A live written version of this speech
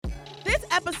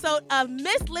episode of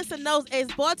Miss Listen Knows is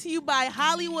brought to you by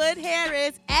Hollywood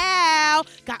Harris. Ow!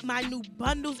 Got my new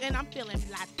bundles and I'm feeling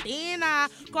Latina.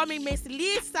 Call me Miss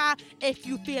Lisa if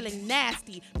you feeling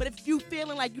nasty. But if you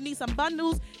feeling like you need some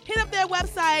bundles, hit up their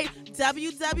website,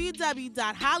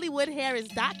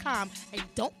 www.hollywoodharris.com. And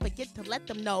don't forget to let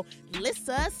them know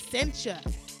Lissa sent you.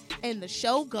 And the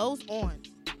show goes on.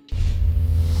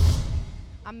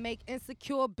 I make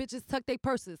insecure bitches tuck they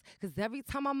purses. Cause every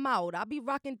time I'm out, I be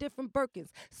rocking different Birkins.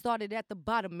 Started at the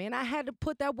bottom, man, I had to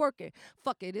put that work in.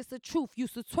 Fuck it, it's the truth.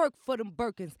 Used to twerk for them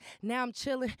Birkins. Now I'm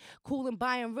chilling, cool and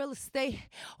buying real estate.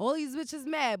 All these bitches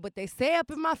mad, but they say up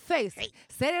in my face. Say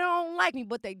they don't like me,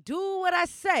 but they do what I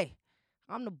say.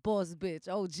 I'm the boss bitch.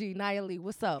 OG Nia Lee,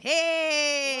 what's up?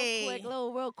 Hey!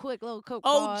 Real quick, little cook.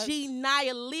 OG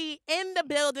Nia Lee in the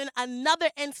building. Another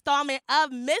installment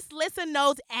of Miss Listen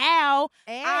Knows. Ow.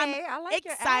 Hey, I'm I like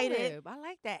excited. Your ad-lib. I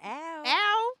like that. Ow.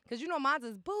 Ow. Because you know mine's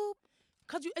is boop.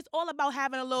 Because it's all about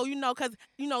having a little, because,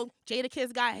 Jada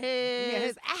Kiss got his. Yeah,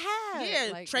 his aha. Yeah,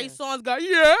 Like, Trey yeah. Songz got,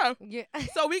 yeah. Yeah.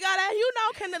 So we got to,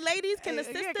 can the ladies, can the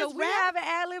sisters can we rap? have an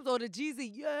ad-libs or the Jeezy?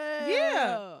 Yeah.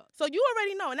 Yeah. So you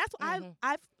already know. And that's why Mhm.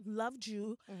 I've loved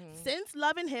you Mhm. since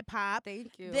loving hip-hop.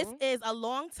 Thank you. This is a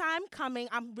long time coming.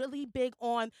 I'm really big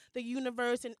on the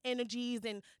universe and energies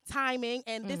and timing.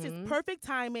 And this is Mhm. perfect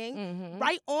timing. Mhm.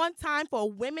 Right on time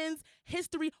for Women's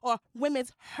History or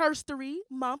Women's Herstory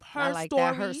Month. Her I like story.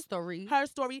 that. Her story. Her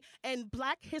story. And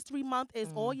Black History Month is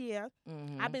all year.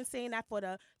 Mhm. I've been saying that for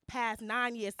the past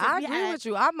 9 years. I agree with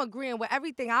you. I'm agreeing with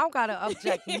everything. I don't got to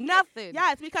object nothing.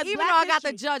 Yes, because Even Black though I got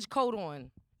the history- judge coat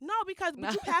on. No, because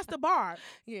but you passed the bar.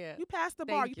 Yeah. You passed the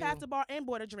bar. Thank You passed you. the bar and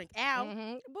bought a drink. Ow.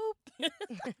 Mhm. Boop.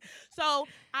 So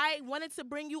I wanted to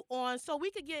bring you on so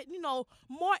we could get,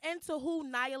 more into who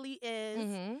Nia Lee is.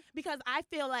 Mhm. Because I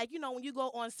feel like, when you go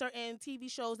on certain TV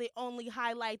shows, they only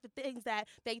highlight the things that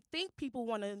they think people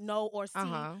want to know or see.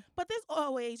 Uh-huh. But there's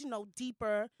always,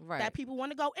 deeper Right. that people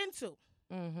want to go into.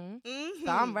 Mhm. Mm-hmm.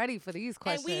 So I'm ready for these And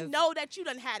questions. we know that you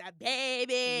done had a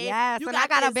baby. Yes, You and I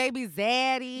got a this- baby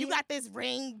zaddy. You got this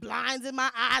ring, blinds in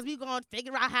my eyes. We gonna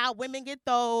figure out how women get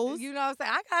those. You know what I'm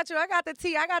saying? I got you. I got the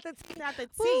tea. Got the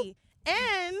tea.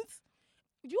 And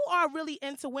you are really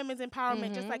into women's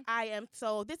empowerment just Mhm. like I am.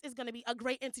 So this is gonna be a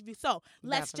great interview. So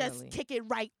let's Definitely. just kick it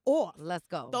right off. Let's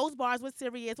go. Those bars were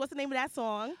serious. What's the name of that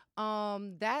song?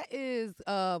 That is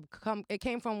it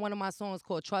came from one of my songs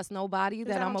called Trust Nobody Is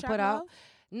that I'm on gonna Trap put out. Love?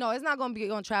 No, it's not gonna be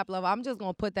on Trap Love. I'm just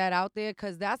gonna put that out there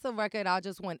because that's a record I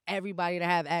just want everybody to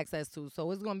have access to. So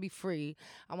it's gonna be free.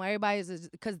 I want everybody to,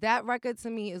 because that record to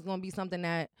me is gonna be something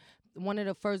that one of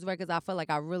the first records I feel like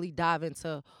I really dive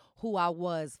into who I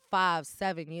was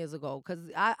 5-7 years ago. Because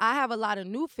I have a lot of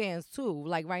new fans too.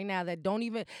 Like right now that don't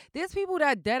even, there's people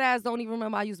that dead ass don't even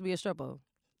remember I used to be a stripper.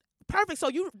 Perfect. So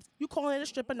you calling it a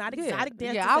stripper, not Yeah. exotic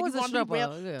dance. Yeah, just I like was you a gonna be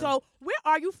stripper, real. yeah. So where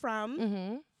are you from?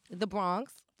 Mm-hmm. The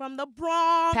Bronx. From the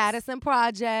Bronx. Patterson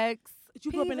Projects.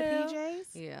 You grew up in the P-Ville. PJs?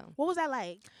 Yeah. What was that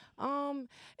like?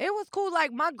 It was cool.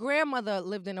 Like my grandmother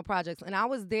lived in the projects, and I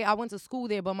was there. I went to school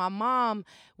there, but my mom,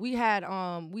 we had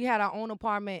our own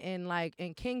apartment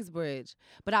in Kingsbridge.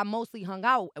 But I mostly hung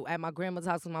out at my grandmother's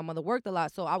house because my mother worked a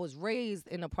lot. So I was raised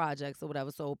in the projects or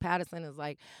whatever. So Patterson is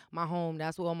like my home.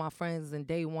 That's where all my friends and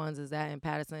day ones is at in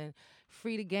Patterson.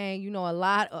 Free the gang, a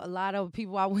lot of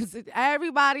people I went to,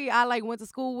 everybody I like went to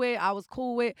school with, I was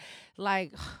cool with.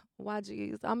 Like,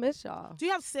 YGs, I miss y'all. Do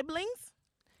you have siblings?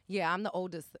 Yeah, I'm the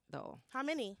oldest though. How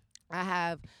many? I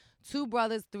have 2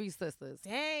 brothers, 3 sisters.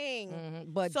 Dang.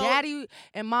 Mhm. But So- daddy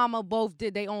and mama both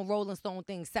did their own Rolling Stone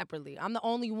thing separately. I'm the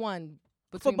only one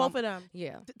For between both of them.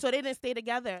 Yeah. So they didn't stay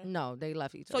together. No, they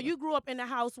left each So other. you grew up in a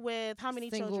house with how many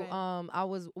single, children? I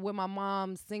was with my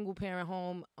mom's single parent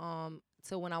home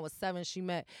till when I was 7. She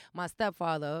met my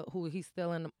stepfather, who he's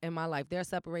still in my life. They're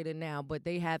separated now, but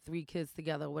they had 3 kids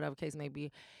together, whatever case may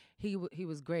be. He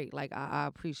was great. Like I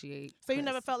appreciate. So you Chris.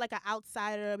 never felt like an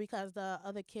outsider because the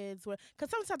other kids were.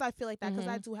 Because sometimes I feel like that because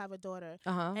I do have a daughter,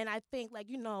 Uh-huh. and I think like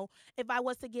if I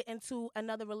was to get into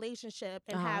another relationship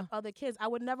and Uh-huh. have other kids, I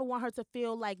would never want her to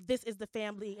feel like this is the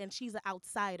family and she's an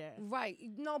outsider. Right.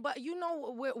 No, but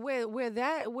where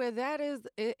that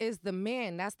is the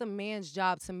man. That's the man's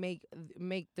job to make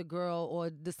the girl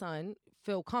or the son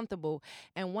feel comfortable.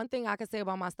 And one thing I can say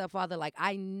about my stepfather, like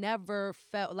I never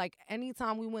felt like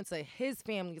anytime we went to his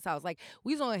family's house, like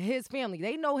we was on his family.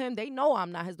 They know him. They know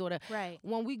I'm not his daughter. Right.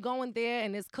 When we go in there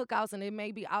and it's cookouts and it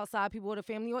may be outside people of the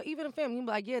family or even the family, he be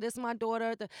like, yeah, this is my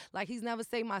daughter. Like he's never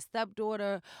say my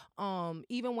stepdaughter.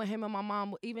 Even when him and my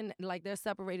mom, even like they're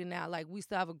separated now, like we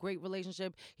still have a great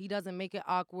relationship. He doesn't make it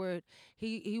awkward.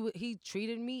 He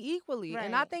treated me equally.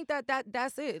 And I Right. think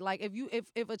that's it. Like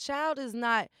if a child is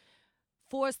not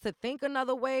forced to think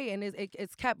another way, and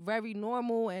it's kept very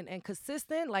normal and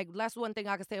consistent. Like that's one thing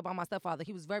I can say about my stepfather.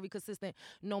 He was very consistent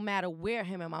no matter where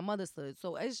him and my mother stood.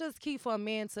 So it's just key for a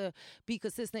man to be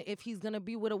consistent if he's gonna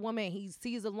be with a woman. He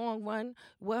sees a long run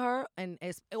with her,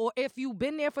 or if you've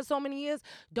been there for so many years,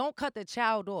 don't cut the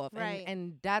child off. Right.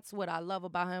 And that's what I love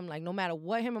about him. Like no matter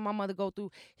what him and my mother go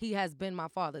through, he has been my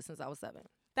father since I was 7.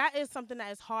 That is something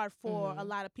that is hard for a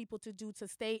lot of people to do, to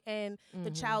stay in the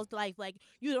child's life. Like,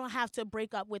 you don't have to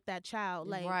break up with that child.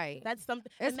 Like, right. That's something.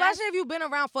 Especially if you've been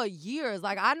around for years.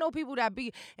 Like, I know people that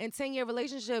be in 10-year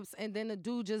relationships and then the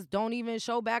dude just don't even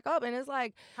show back up. And it's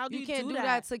like, how do you can't do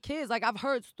that to kids. Like, I've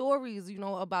heard stories,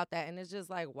 about that. And it's just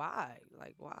like, why?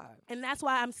 Like, why? And that's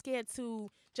why I'm scared to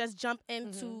just jump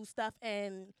into stuff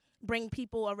and bring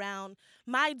people around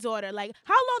my daughter. Like,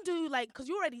 how long do you, like, because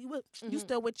you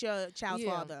still with your child's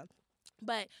father,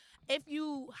 but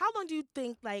how long do you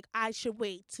think, like, I should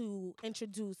wait to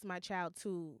introduce my child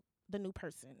to the new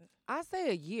person? I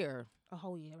say a year. A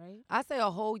whole year, right? I say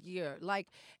a whole year. Like,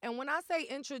 and when I say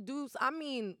introduce, I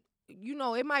mean,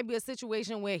 it might be a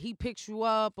situation where he picks you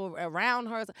up or around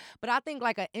her. But I think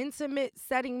like an intimate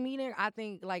setting meeting, I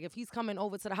think like if he's coming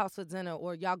over to the house for dinner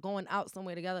or y'all going out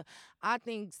somewhere together, I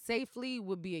think safely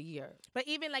would be a year. But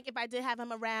even like if I did have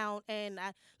him around and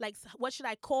what should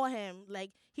I call him?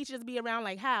 Like he should just be around,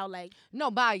 like how? Like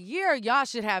no, by a year y'all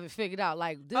should have it figured out.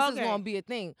 Like this is gonna be a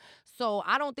thing. So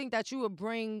I don't think that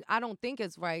I don't think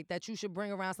it's right that you should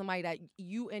bring around somebody that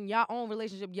you in your own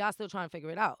relationship, y'all still trying to figure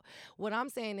it out. What I'm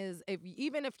saying is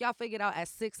even if y'all figure it out at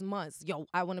 6 months,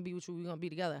 I want to be with you, we're gonna be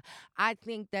together. I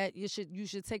think that you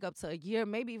should take up to a year,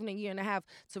 maybe even a year and a half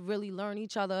to really learn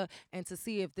each other and to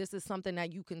see if this is something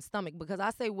that you can stomach. Because I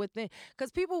say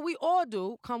because people, we all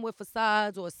do come with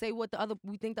facades or say what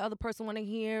we think the other person want to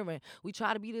hear, and we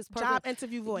try to be this perfect job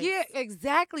interview voice. Yeah,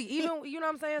 exactly. Even you know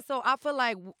what I'm saying. So I feel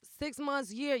like 6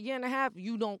 months, year and a half,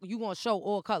 you gonna show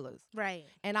all colors, right?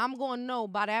 And I'm gonna know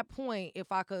by that point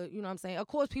if I could, you know what I'm saying. Of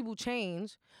course, people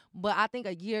change, but I think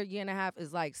a year and a half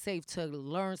is like safe to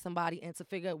learn somebody and to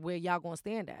figure out where y'all gonna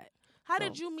stand at. How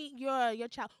did you meet your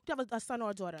child? Do you have a son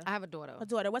or a daughter? I have a daughter. A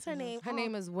daughter. What's her name? Her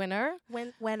name is Winner.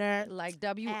 Winner. Like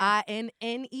WINNER.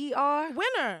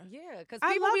 Winner. Yeah, because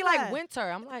people be that. Like Winter.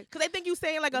 I'm like, because they think you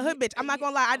saying like a hood bitch. I'm not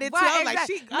gonna lie. I did too. Right, Like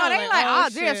she. No, they like, oh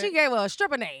damn, shit. she gave her a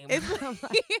stripper name.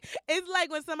 It's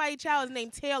like when somebody's child is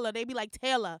named Taylor, they be like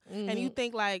Taylor, and you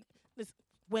think like this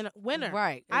Winner.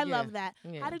 Right. I love that.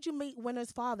 Yeah. How did you meet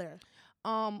Winner's father?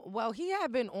 Well, he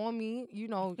had been on me,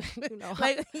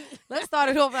 like, let's start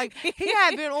it off. Like, he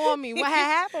had been on me. What had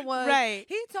happened was, right.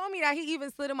 He told me that he even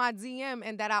slid in my DM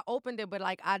and that I opened it, but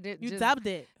like I did. You dubbed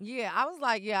it. Yeah, I was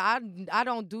like, yeah, I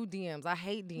don't do DMs. I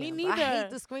hate DMs. Me neither. I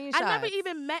hate the screenshots. I never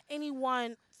even met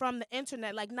anyone from the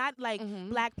internet, like not like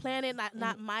Black Planet,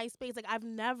 not MySpace. Like I've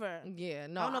never. Yeah,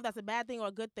 no. I don't know if that's a bad thing or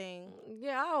a good thing.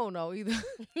 Yeah, I don't know either.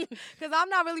 Because I'm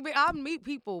not really big. I meet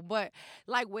people, but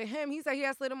like with him, he said he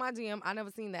had slid in my DM. I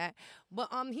never seen that. But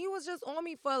he was just on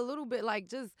me for a little bit,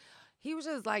 like he was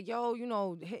just like, yo,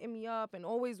 hitting me up and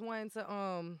always wanting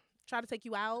to try to take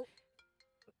you out.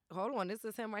 Hold on, this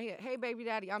is him right here. Hey, baby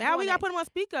daddy. Now we gotta put him on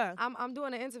speaker. I'm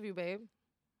doing an interview, babe.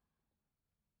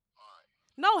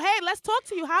 No, hey, let's talk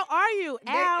to you. How are you,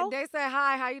 Al? They said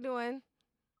hi. How you doing?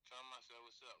 What's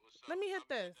up? Let me hit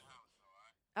this.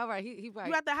 All right, he right.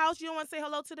 You at the house? You don't want to say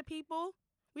hello to the people?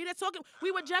 We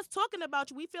were just talking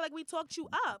about you. We feel like we talked you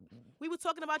up. We were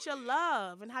talking about your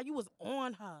love and how you was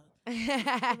on her.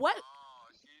 What?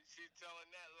 Oh, she telling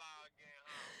that lie again,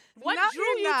 huh? What No, drew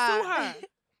you're you not. to her?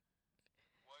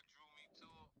 What drew me to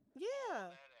her? Yeah.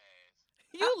 That ass.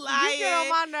 You lying. You get on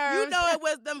my nerves. You know it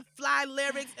was them fly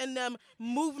lyrics and them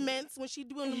movements when she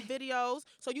doing them videos.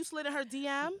 So you slid in her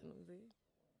DM?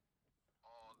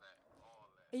 All that.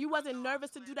 And you wasn't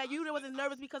nervous to do that? You wasn't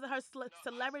nervous because of her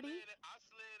celebrity? I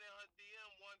slid in her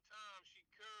DM one time. She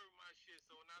curved my shit.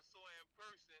 So when I saw her in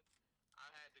person, I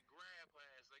had to grab her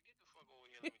ass. Like, get the fuck over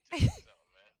here. Let me tell you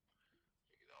something, man.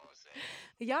 You know what I'm saying?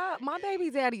 Y'all, my baby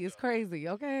daddy is crazy,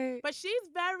 okay? But she's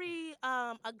very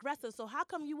aggressive. So how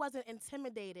come you wasn't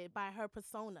intimidated by her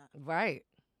persona? Right.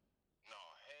 No,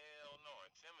 hell no.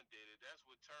 Intimidated. That's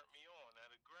what turned me on,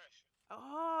 that aggression.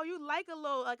 Oh, you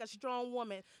like a strong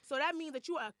woman. So that means that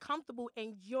you are comfortable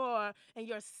in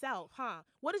yourself, huh?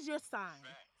 What is your sign?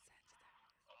 Fact.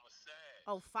 I'm a sag.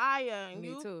 Oh, fire. And Me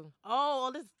you? too. Oh,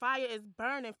 all this fire is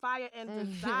burning, fire and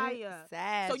desire.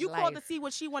 Sad So you life. called to see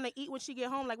what she want to eat when she get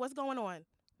home. Like, what's going on?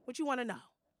 What you want to know? No.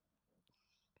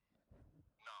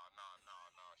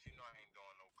 She know I ain't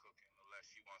doing no cooking unless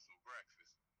she wants some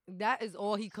breakfast. That is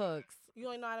all he cooks. You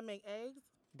only know how to make eggs?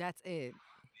 That's it.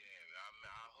 Yeah,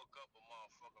 I hook up a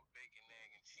motherfucker bacon,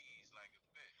 egg, and cheese like a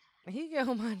bitch. He get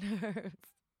on my nerves.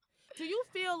 Do you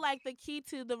feel like the key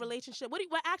to the relationship? What do you,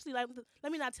 well, actually, like,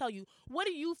 let me not tell you. What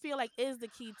do you feel like is the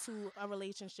key to a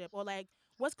relationship, or like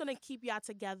what's gonna keep y'all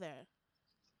together?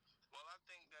 Well, I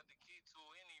think that the key to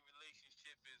any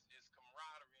relationship is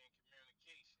camaraderie and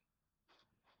communication.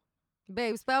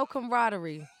 Babe, spell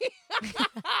camaraderie. You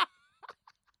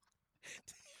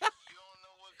don't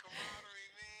know what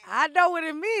camaraderie means? I know what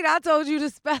it means. I told you to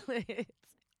spell it.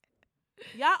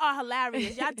 Y'all are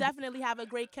hilarious. Y'all definitely have a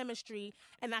great chemistry,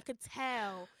 and I could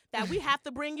tell that we have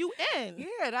to bring you in.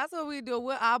 Yeah, that's what we do.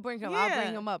 I'll bring him. I'll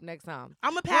bring Yeah. him up next time.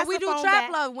 I'm gonna pass When we the do phone Trap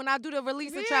back. Love, when I do the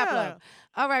release of Trap Yeah. Love.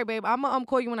 All right, babe. I'm gonna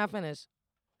call you when I finish.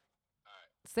 All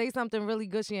right. Say something really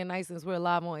gushy and nice since we're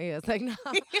live on air. It's like, no,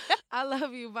 I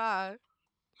love you. Bye.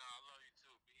 No, I love you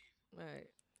too. Be easy. All right.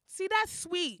 See, that's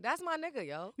sweet. That's my nigga,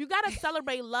 yo. You gotta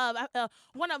celebrate love.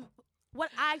 One of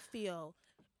what I feel,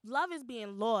 love is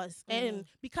being lost, and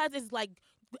because it's like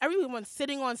everyone's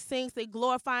sitting on sinks, they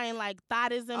glorifying like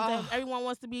thottism, and everyone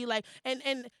wants to be like,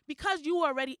 and because you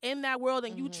are already in that world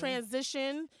and you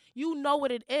transition, you know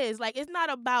what it is. Like, it's not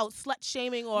about slut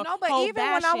shaming or No, but hoe even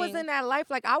when I was bashing. in that life,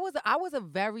 like I was a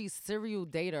very serial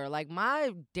dater. Like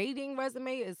my dating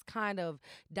resume is kind of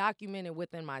documented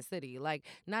within my city. Like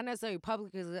not necessarily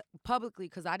publicly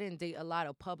because I didn't date a lot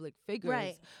of public figures,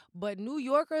 Right. but New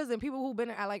Yorkers and people who've been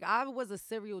like I was a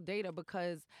serial dater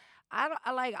because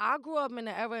I grew up in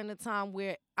the era and the time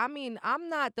where, I mean, I'm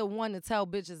not the one to tell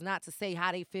bitches not to say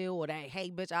how they feel or that,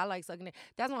 hey, bitch, I like sucking it.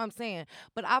 That's what I'm saying.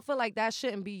 But I feel like that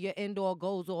shouldn't be your end-all,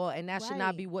 goes-all, and that should not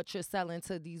Right. be what you're selling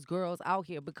to these girls out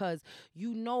here because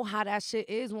you know how that shit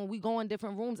is when we go in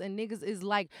different rooms and niggas is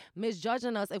like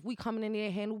misjudging us if we coming in there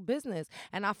and handle business.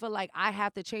 And I feel like I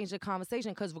have to change the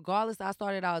conversation because regardless, I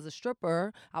started out as a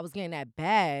stripper. I was getting that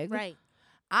bag. Right.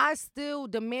 I still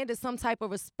demanded some type of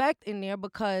respect in there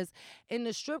because in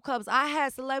the strip clubs, I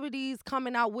had celebrities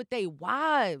coming out with their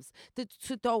wives to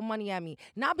throw money at me.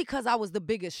 Not because I was the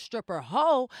biggest stripper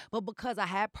hoe, but because I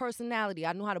had personality.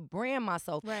 I knew how to brand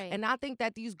myself. Right. And I think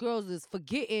that these girls is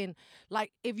forgetting,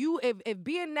 like, if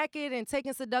being naked and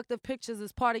taking seductive pictures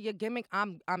is part of your gimmick,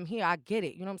 I'm here. I get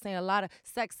it. You know what I'm saying? A lot of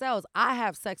sex sells. I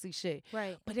have sexy shit.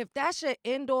 Right. But if that's your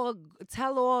end-all,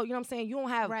 tell-all, you know what I'm saying? You don't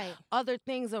have Right. other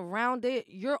things around it.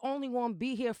 You're only going to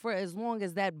be here for as long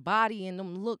as that body and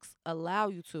them looks allow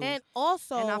you to. And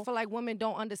also, And I feel like women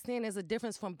don't understand there's a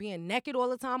difference from being naked all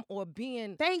the time or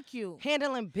being thank you.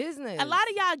 handling business. A lot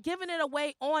of y'all giving it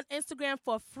away on Instagram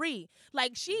for free.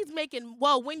 Like, she's making,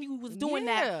 well, when you was doing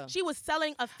Yeah. that, she was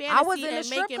selling a fantasy I was in the and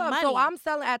strip making club, money. so I'm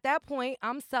selling at that point.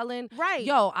 I'm selling. Right.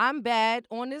 Yo, I'm bad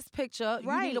on this picture. You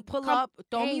Right. need to pull Come- up,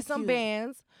 throw me thank some you.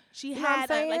 bands. She You know what I'm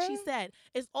had, like she saying? said,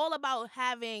 it's all about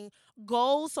having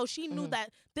goals. So she knew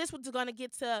that this was going to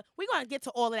get to, we're going to get to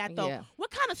all of that, though. Yeah.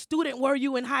 What kind of student were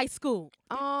you in high school?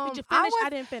 Did you I finish? was- I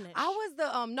didn't finish. I was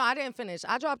the no, I didn't finish.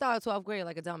 I dropped out of 12th grade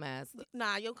like a dumbass.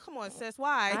 Nah, yo, come on, sis.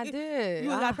 Why? I did. You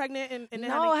got I- pregnant and then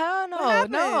No, hell no.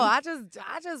 happened? No,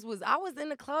 I was in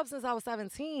the club since I was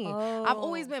 17. I've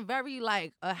always Oh. been very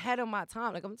like ahead of my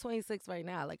time. Like I'm 26 right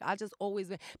now. Like I just always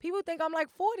been. People think I'm like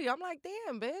 40. I'm like,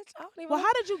 damn, bitch. I don't even. Well,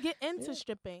 how did you get into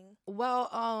stripping? Well,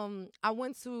 I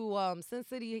went to Sin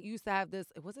City. Used to have this.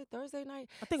 Was it Thursday night?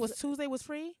 I think it was Tuesday was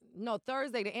free. No,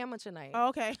 Thursday, the amateur night. Oh,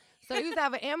 okay. So they used to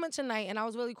have an amateur night, and I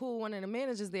was really cool with one of the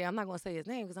managers there. I'm not gonna say his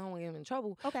name because I don't want to get him in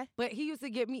trouble. Okay. But he used to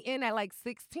get me in at like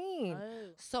 16. Oh.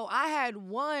 So I had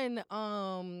won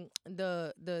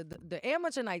the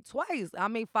amateur night twice. I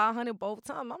made 500 both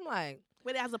times. I'm like,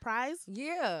 Wait, as a prize?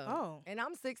 yeah. Oh. And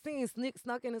I'm 16,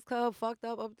 snuck in his club, fucked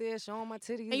up there, showing my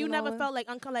titties. And you all never that. felt like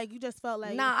uncle, like you just felt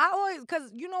like Nah, I always, cause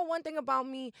you know one thing about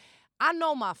me, I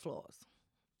know my flaws.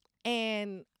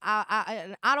 And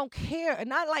I don't care, and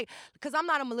not like, cause I'm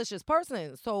not a malicious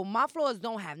person, so my flaws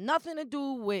don't have nothing to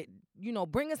do with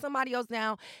bringing somebody else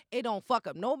down. It don't fuck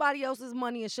up nobody else's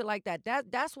money and shit like that.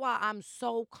 That's why I'm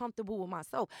so comfortable with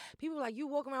myself. People are like, you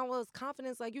walk around with this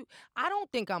confidence like you. I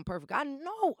don't think I'm perfect. I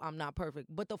know I'm not perfect,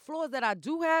 but the flaws that I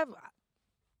do have,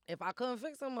 if I couldn't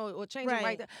fix them or change them Right.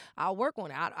 right there, I'll work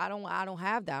on it. I don't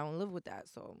have that. I don't live with that.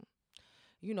 So,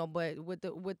 but with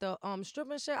the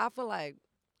stripping shit, I feel like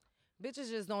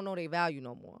bitches just don't know their value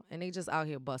no more, and they just out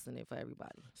here busting it for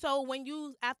everybody. So when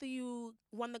after you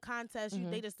won the contest,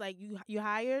 they just like you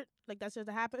hired, like that's just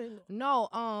happened. No,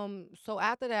 so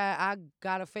after that, I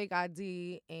got a fake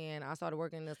ID and I started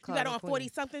working in this You club. got in on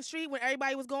Queens. 40-something Street when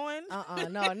everybody was going. No.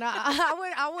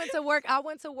 I went to work. I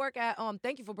went to work at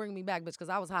Thank you for bringing me back, bitch, because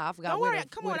I was high. I forgot Don't where worry, the,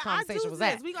 come where on, the I conversation do was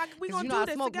this. at. We 'Cause gonna I do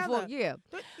this smoked together. before, yeah.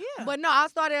 Yeah. But no, I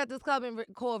started at this club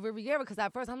called Riviera because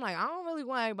at first I'm like, I don't really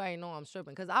want everybody to know I'm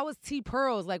stripping because I was T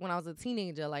Pearls like when I was a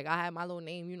teenager. Like I had my little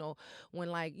name, when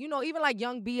like, even like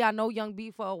Young B, I know Young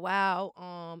B for a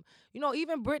while.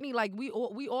 Even Brittany, like we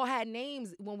all had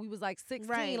names when we was like 16,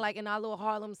 Right. like in our little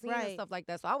Harlem scene and Right. stuff like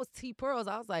that. So I was T Pearls.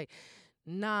 I was like,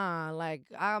 nah, like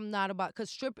I'm not about,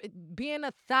 cause being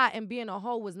a thot and being a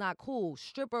hoe was not cool.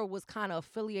 Stripper was kind of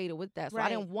affiliated with that, so I Right.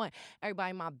 didn't want everybody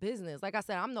in my business. Like I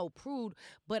said, I'm no prude,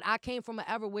 but I came from an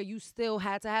era where you still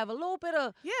had to have a little bit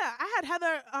of. Yeah, I had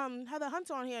Heather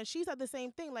Hunter on here, and she said the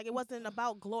same thing. Like it wasn't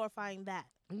about glorifying that.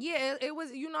 Yeah, it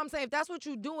was, you know what I'm saying? If that's what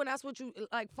you do and that's what you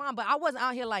like, fine. But I wasn't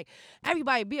out here like,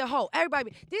 everybody be a hoe.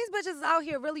 These bitches is out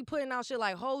here really putting out shit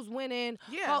like hoes winning.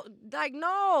 Yeah. Like,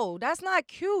 no, that's not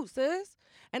cute, sis.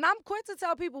 And I'm quick to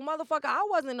tell people, motherfucker, I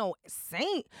wasn't no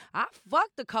saint. I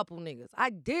fucked a couple niggas. I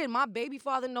did. My baby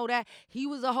father know that. He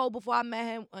was a hoe before I met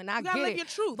him, and I You gotta get live it. your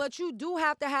truth. But you do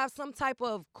have to have some type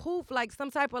of coof, like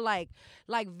some type of like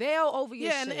veil over your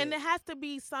Yeah, shit. and there has to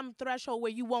be some threshold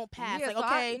where you won't pass. Yeah, like, so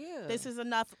okay, yeah. this is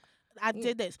enough. I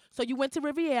did this. So you went to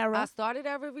Riviera. I started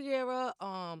at Riviera.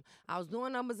 I was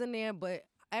doing numbers in there, but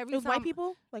every it was time white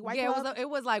people? Like white yeah, club? it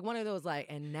was like one of those like,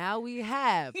 and now we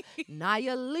have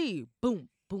Nia Lee. Boom,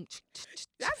 boom.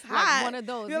 That's like hot. one of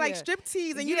those. You're like yeah. strip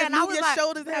tease, and you Yeah, just and I move was your like,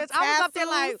 shoulders and have bitch, I was up there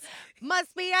like, tattoos.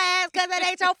 must be your ass because it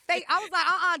ain't your face. I was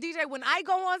like, DJ, when I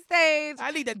go on stage,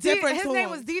 I need a different his name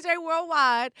was DJ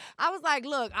Worldwide. I was like,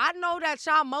 look, I know that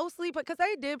y'all mostly, because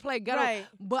they did play ghetto, Right.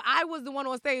 but I was the one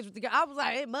on stage with the I was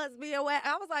like, it must be your ass.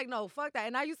 I was like, no, fuck that.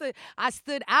 And I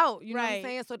stood out, you know what I'm Right.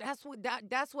 saying? So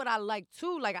that's what I like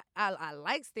too. Like, I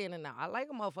like standing out. I like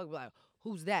a motherfucker be like,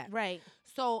 who's that? Right.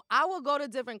 So I would go to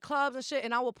different clubs and shit,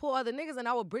 and I would pull other niggas, and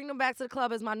I would bring them back to the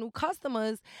club as my new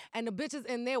customers, and the bitches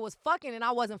in there was fucking, and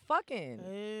I wasn't fucking.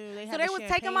 So they was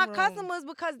taking my customers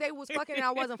because they was fucking and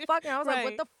I wasn't fucking. I was like, what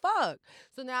Right. the fuck?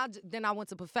 So then I went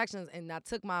to Perfections and I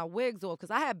took my wigs off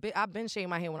because I've been shaving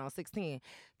my hair when I was 16.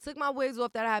 Took my wigs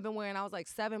off that I had been wearing. I was like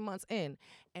 7 months in.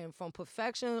 And from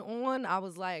Perfection on, I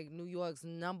was like New York's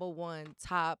 #1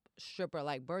 top stripper.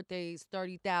 Like birthdays,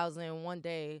 30,000 one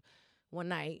day, one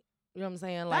night. You know what I'm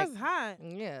saying? Like, That's hot.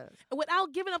 yeah.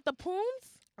 Without giving up the poons?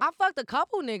 I fucked a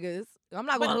couple niggas. I'm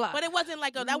not gonna lie. But it wasn't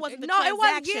like that wasn't the no, it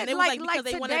wasn't. transaction. Yeah, It was like because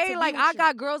they wanted to today, be like with I you.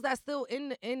 got girls that's still in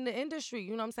the industry.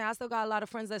 You know what I'm saying? I still got a lot of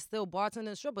friends that's still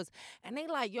bartending strippers, and they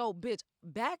like, yo, bitch.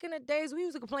 Back in the days, we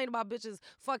used to complain about bitches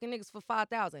fucking niggas for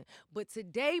 5,000, but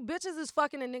today, bitches is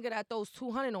fucking a nigga that throws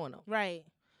 200 on them. Right.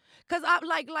 Cause I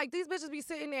like these bitches be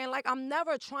sitting there and like I'm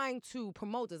never trying to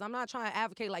promote this. I'm not trying to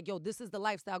advocate like, yo, this is the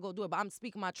lifestyle, go do it. But I'm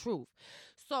speaking my truth.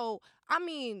 So I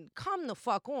mean, come the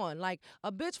fuck on. Like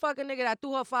a bitch fucking nigga that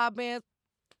threw her 5 bands.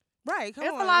 Right. Come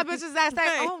There's on. a lot of bitches that say,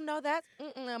 Right. oh no, that's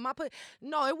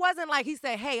no, it wasn't like he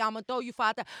said, hey, I'm gonna throw you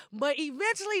 5,000. But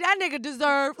eventually that nigga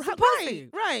deserved some pussy.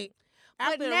 Right.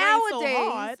 But After it rained so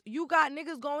nowadays, hard. you got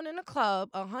niggas going in the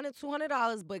club, $100,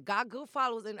 $200, but got good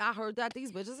followers, and I heard that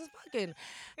these bitches is fucking.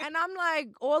 And I'm like,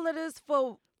 all of this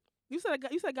for You said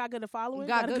got good following.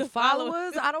 got good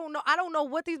followers. I don't know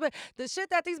what the shit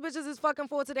that these bitches is fucking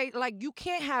for today. Like you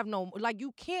can't have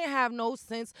no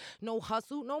sense, no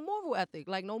hustle, no moral ethic,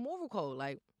 like no moral code,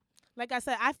 Like I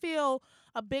said, I feel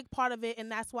a big part of it,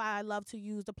 and that's why I love to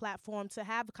use the platform to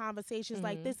have conversations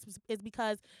like this, is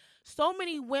because so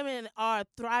many women are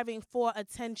thriving for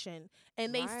attention,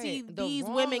 and they see Right. The these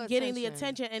wrong women getting the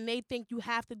attention. attention, and they think you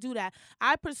have to do that.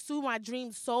 I pursue my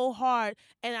dreams so hard,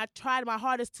 and I tried my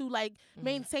hardest to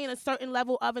maintain a certain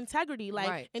level of integrity.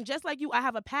 Right. And just like you, I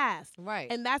have a past, right?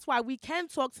 and that's why we can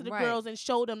talk to the Right. girls and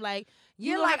show them you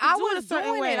Yeah, don't like have to I do it a was certain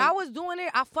doing way. it. I was doing it.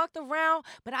 I fucked around,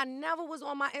 but I never was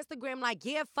on my Instagram like,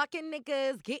 yeah, fucking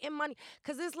niggas, getting money.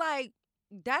 Cause it's like,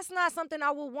 that's not something I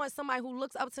would want somebody who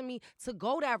looks up to me to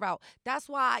go that route. That's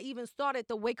why I even started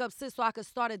the Wake Up Sis, so I could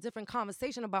start a different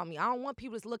conversation about me. I don't want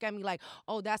people to look at me like,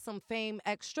 oh, that's some fame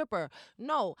ex-stripper.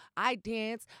 No, I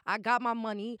danced, I got my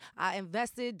money, I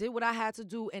invested, did what I had to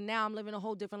do, and now I'm living a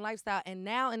whole different lifestyle. And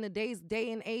now in the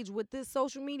day and age with this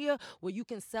social media, where you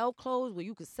can sell clothes, where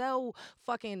you can sell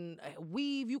fucking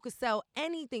weave, you can sell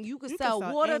anything. You can sell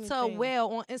water to a anything.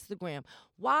 well on Instagram.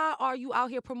 Why are you out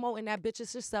here promoting that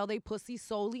bitches should sell they pussy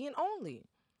solely and only?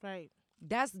 Right.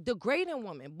 That's degrading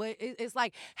women. But it's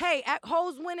like, hey,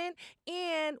 hoes winning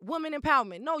and women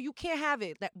empowerment. No, you can't have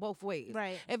it both ways.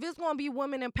 Right. If it's going to be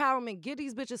women empowerment, give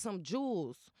these bitches some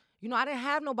jewels. You know, I didn't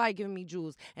have nobody giving me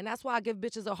jewels. And that's why I give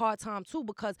bitches a hard time, too,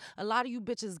 because a lot of you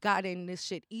bitches got in this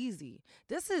shit easy.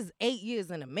 This is 8 years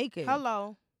in the making.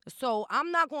 Hello. So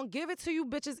I'm not gonna give it to you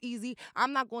bitches easy.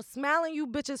 I'm not gonna smile in you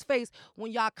bitches' face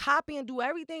when y'all copy and do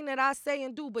everything that I say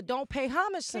and do, but don't pay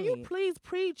homage to Can me. you please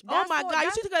preach? That's Oh my what- God, you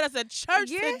that's- should have got us a church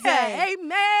Yeah, today.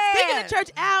 amen. Speaking of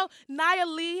church, Al, Nia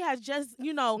Lee has just,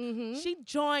 Mhm. she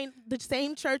joined the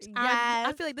same church. I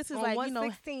Yes, feel like this is on like,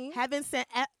 116. Heaven Sent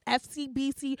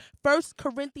FCBC, First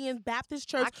Corinthians Baptist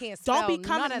Church. I can't Don't spell be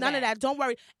coming none of that. Don't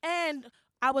worry. And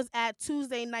I was at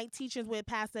Tuesday night teachings with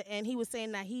Pastor, and he was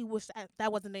saying that he wished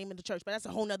that wasn't the name of the church, but that's a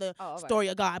whole nother Oh, all right. story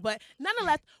of God. But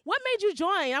nonetheless, what made you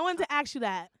join? I wanted to ask you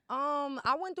that.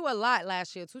 I went through a lot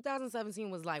last year. 2017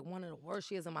 was like one of the worst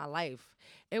years of my life.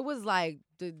 It was like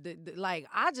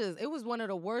it was one of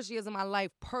the worst years of my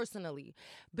life personally.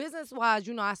 Business wise,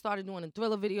 I started doing the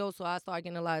Thriller videos, so I started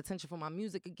getting a lot of attention for my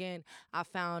music again. I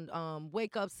found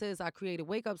Wake Up Sis. I created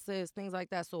Wake Up Sis, things like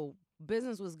that. So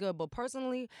business was good, but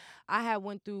personally, I had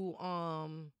went through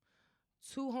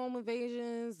 2 home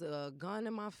invasions, a gun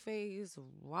in my face,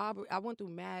 robbery. I went through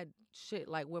mad shit,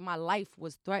 like where my life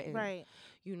was threatened. Right.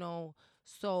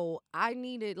 So I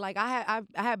needed, like, I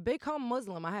had become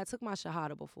Muslim. I had took my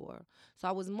shahada before, so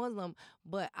I was Muslim.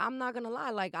 But I'm not gonna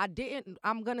lie, like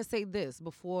I'm gonna say this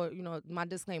before my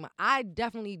disclaimer. I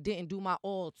definitely didn't do my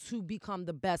all to become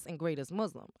the best and greatest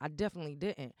Muslim. I definitely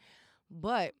didn't.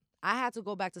 But I had to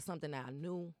go back to something that I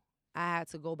knew. I had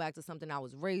to go back to something I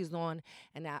was raised on,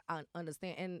 and I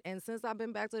understand. And since I've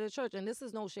been back to the church, and this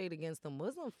is no shade against the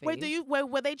Muslim faith. Wait,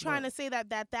 were they trying No. to say that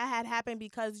had happened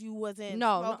because you wasn't?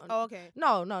 No. Oh, okay.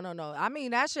 No. I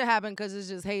mean, that shit happened because it's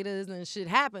just haters and shit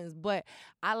happens. But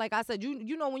like I said,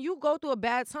 you know, when you go through a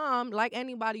bad time, like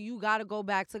anybody, you got to go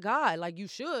back to God. Like you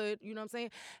should, you know what I'm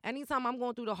saying? Anytime I'm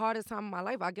going through the hardest time of my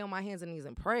life, I get on my hands and knees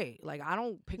and pray. Like I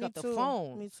don't pick Me up the too.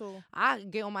 phone. Me too. I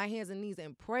get on my hands and knees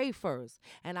and pray first.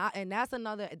 And that's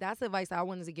advice I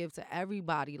wanted to give to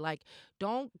everybody. Like,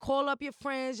 don't call up your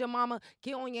friends, your mama.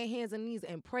 Get on your hands and knees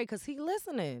and pray because he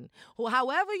listening.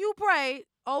 However you pray,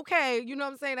 okay, you know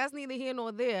what I'm saying? That's neither here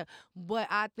nor there. But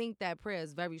I think that prayer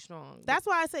is very strong. That's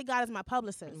why I say God is my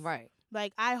publicist. right.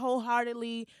 Like, I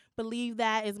wholeheartedly believe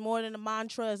that is more than a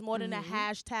mantra, is more than a Mhm.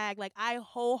 hashtag. Like, I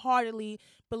wholeheartedly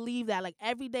believe that. Like,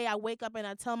 every day I wake up and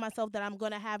I tell myself that I'm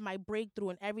going to have my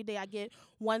breakthrough, and every day I get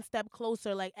one step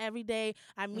closer. Like, every day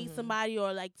I meet Mhm. somebody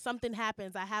or, like, something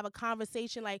happens. I have a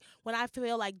conversation. Like, when I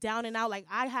feel, like, down and out, like,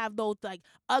 I have those, like,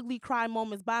 ugly cry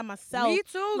moments by myself. Me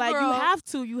too, Like, girl. you have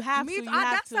to. You have Me to. too. You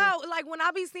have That's to. how, like, when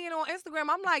I be seeing on Instagram,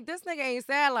 I'm like, this nigga ain't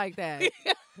sad like that.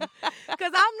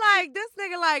 Because I'm like, this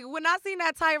nigga, like, when I seen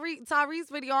that Tyrese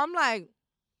video, I'm like,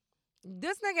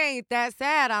 this nigga ain't that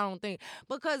sad, I don't think.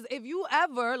 Because if you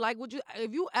ever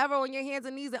on your hands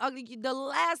and knees and ugly, the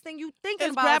last thing you thinking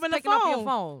It's about grabbing is the picking up your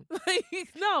phone. phone.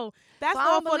 No, that's So I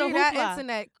all don't for the believe that hoopla.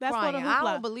 internet That's for the crying. I hoopla.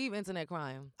 don't believe internet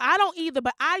crying. I don't either,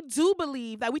 but I do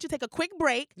believe that we should take a quick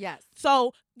break. Yes.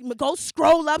 So go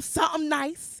scroll up something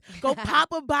nice. Go pop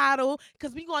a bottle,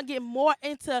 because we're going to get more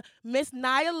into Miss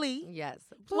Nia Lee. Yes.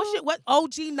 What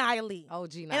OG Nia Lee.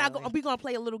 OG now. And we're going to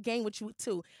play a little game with you,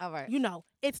 too. All right. You know,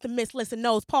 it's the Miss Listen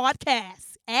Knows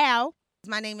podcast. Al.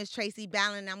 My name is Tracy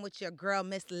Ballin. I'm with your girl,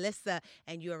 Miss Lissa,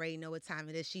 and you already know what time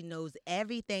it is. She knows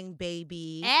everything,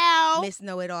 baby. Al. Miss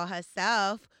Know It All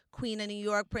herself. Queen of New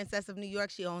York, Princess of New York.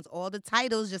 She owns all the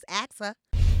titles. Just ask her.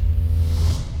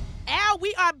 Al,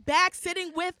 we are back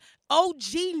sitting with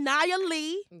OG Nia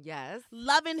Lee, Yes.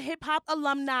 Love and Hip Hop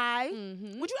alumni.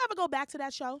 Mm-hmm. Would you ever go back to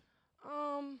that show?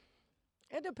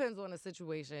 It depends on the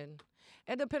situation.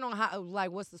 It depends on how,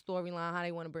 like, what's the storyline, how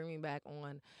they want to bring me back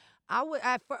on. I would,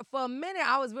 for a minute,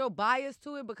 I was real biased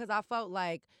to it because I felt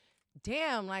like,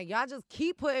 damn, like, y'all just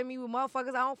keep putting me with motherfuckers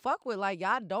I don't fuck with. Like,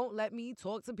 y'all don't let me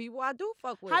talk to people I do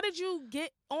fuck with. How did you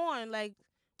get on? Like,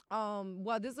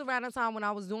 Well, this is around the time when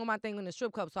I was doing my thing in the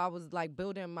strip club, so I was like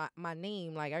building my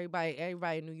name. Like everybody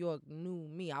in New York knew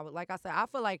me. Like I said, I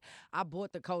feel like I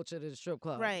brought the culture to the strip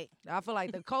club. right. I feel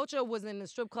like the culture was in the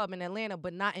strip club in Atlanta,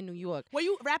 but not in New York. Were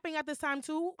you rapping at this time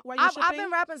too? While you I've stripping?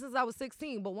 been rapping since I was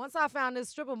 16, but once I found this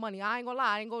stripper money, I ain't gonna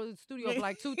lie, I ain't go to the studio for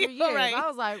like 2-3 years. Right. I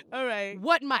was like, All right.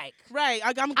 what mic? Right.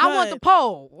 I'm good. I want the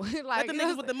pole. Let like the you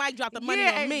know niggas with the mic drop the money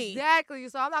yeah, on me. exactly.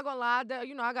 So I'm not gonna lie,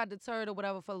 I got deterred or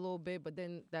whatever for a little bit, but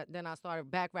then I started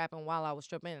back rapping while I was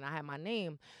stripping and I had my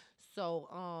name.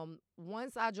 So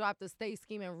once I dropped the Stay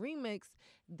Scheming remix,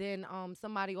 then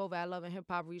somebody over at Love and Hip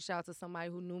Hop reached out to somebody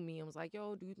who knew me and was like,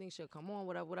 yo, do you think she'll come on,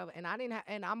 whatever. And I didn't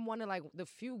and I'm one of like the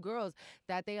few girls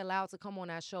that they allowed to come on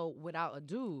that show without a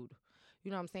dude. You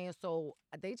know what I'm saying? So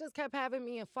they just kept having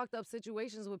me in fucked up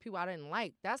situations with people I didn't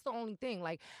like. That's the only thing.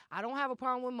 Like, I don't have a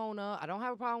problem with Mona. I don't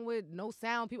have a problem with no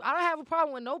sound people. I don't have a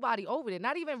problem with nobody over there.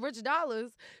 Not even Rich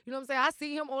Dollars. You know what I'm saying? I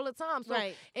see him all the time. So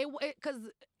Right. because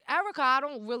Erica, I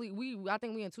don't really. I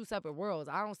think we in two separate worlds.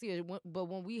 I don't see it, but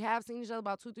when we have seen each other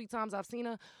about 2-3 times, I've seen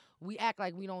her. We act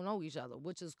like we don't know each other,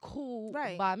 which is cool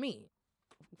Right. by me.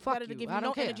 Fuck Better to you. give I you don't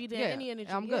no care. energy than Yeah, any energy.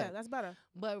 I'm Yeah, good. that's better.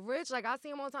 But Rich, like I see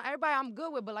him all the time. Everybody I'm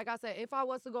good with, but like I said, if I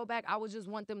was to go back, I would just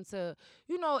want them to,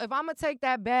 you know, if I'm gonna take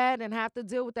that bad and have to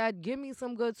deal with that, give me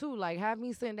some good too. Like have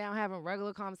me sitting down having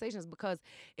regular conversations because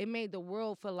it made the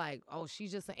world feel like, oh,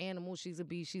 she's just an animal, she's a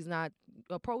beast, she's not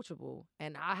approachable.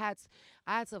 And I had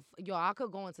to, I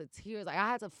could go into tears. Like I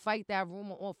had to fight that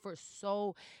rumor off for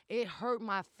it hurt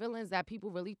my feelings that people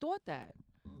really thought that.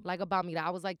 Like about me, that I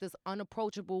was like this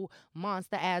unapproachable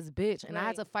monster ass bitch, and I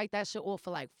had to fight that shit off for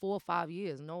like 4 or 5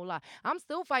 years. No lie, I'm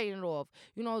still fighting it off.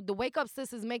 You know, the wake up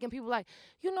sis is making people like,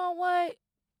 you know what?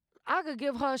 I could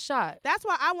give her a shot. That's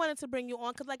why I wanted to bring you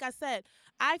on, because like I said,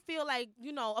 I feel like,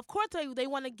 you know, of course they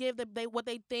want to give what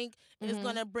they think is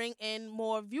going to bring in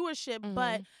more viewership,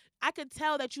 but I could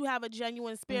tell that you have a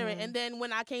genuine spirit. And then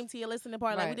when I came to your listening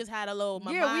part, like we just had a little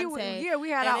we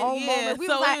had and our own moment. We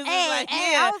so was like, it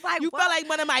hey, I was like, you what? felt like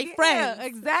one of my friends. Yeah,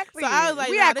 exactly. So I was like,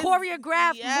 we nah, had this-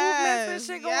 choreographed movements and Yes,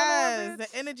 shit going yes. on. The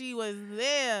energy was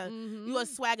there. You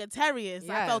was Mm-hmm. swaggertarius.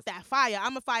 I Yes. felt that fire.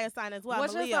 I'm a fire sign as well.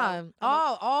 What's I'm a your Leo. sign?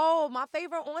 Oh, my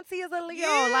favorite auntie is a Leo.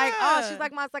 Like, Yeah. she's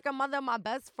like my second mother, my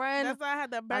best friend. That's why I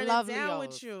had to burn love it down Leos.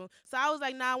 with you. So I was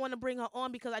like, nah, I want to bring her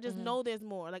on because I just know there's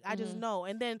more. Like I just know.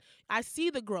 And then I see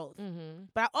the growth.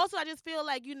 But I just feel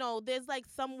like, you know, there's like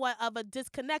somewhat of a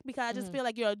disconnect because I just feel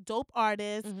like you're a dope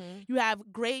artist. You have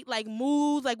great like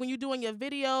moves, like when you're doing your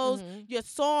videos, your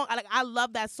song. I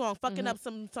love that song, fucking up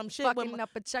some shit. Fucking up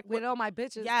a check with all my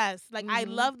bitches. Yes, like I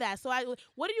love that. So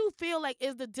what do you feel like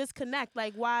is the disconnect?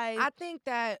 Like why? I think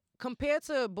that compared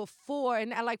to before, and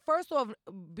like first off,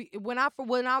 when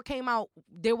I came out,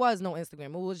 there was no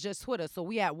Instagram. It was just Twitter. So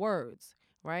we had words,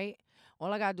 right?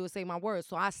 All I gotta do is say my words.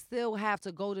 So I still have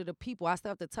to go to the people. I still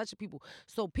have to touch the people.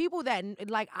 So people that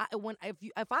like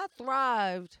if I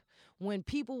thrived when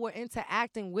people were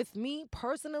interacting with me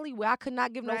personally, where I could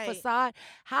not give no facade,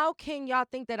 how can y'all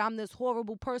think that I'm this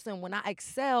horrible person when I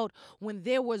excelled when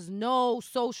there was no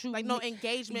social like no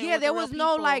engagement? Yeah, with there the was real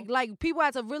no people. like people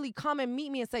had to really come and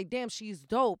meet me and say, damn, she's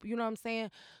dope. You know what I'm saying?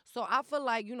 So I feel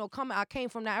like, you know, I came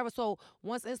from that era. So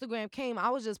once Instagram came, I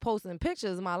was just posting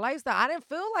pictures of my lifestyle. I didn't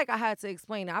feel like I had to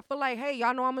explain it. I feel like, hey,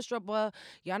 y'all know I'm a stripper.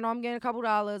 Y'all know I'm getting a couple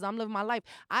 $. I'm living my life.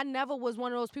 I never was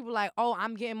one of those people like, oh,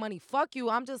 I'm getting money. Fuck you.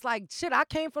 I'm just like, shit, I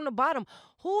came from the bottom.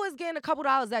 Who is getting a couple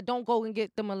 $, that don't go and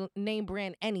get them a name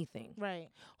brand anything? Right.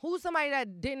 Who's somebody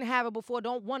that didn't have it before,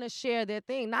 don't want to share their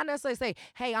thing? Not necessarily say,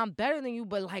 hey, I'm better than you,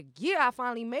 but like, yeah, I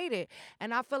finally made it.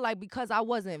 And I feel like because I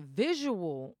wasn't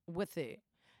visual with it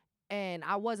and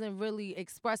I wasn't really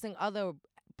expressing other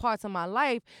parts of my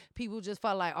life, people just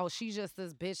felt like, oh, she's just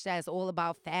this bitch that's all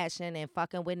about fashion and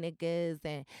fucking with niggas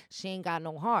and she ain't got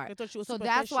no heart. They thought you was So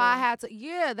that's why I had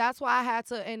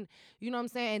to, and you know what I'm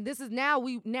saying? And this is now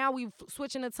we've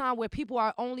switching a time where people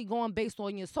are only going based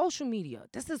on your social media.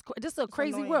 This is a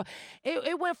crazy annoying. world.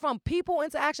 It went from people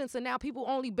interaction to now people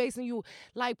only basing you,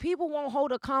 like people won't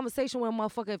hold a conversation with a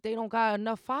motherfucker if they don't got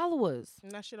enough followers.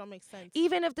 And that shit don't make sense.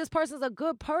 Even if this person's a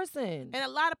good person. And a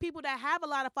lot of people that have a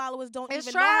lot of followers don't It's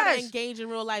even know how to trash. engage in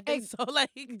real life. They so like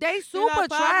They super not popping.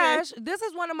 trash. This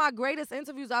is one of my greatest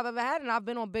interviews I've ever had, and I've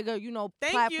been on bigger, you know,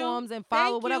 Thank platforms you. and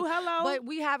follow Thank whatever. you. Hello. But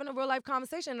we having a real life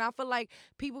conversation, and I feel like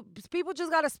people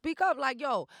just gotta speak up. Like,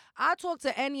 yo, I talk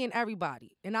to any and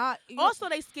everybody, and also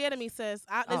they scared of me, sis.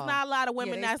 There's Oh. not a lot of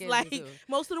women they that's scared of like me too.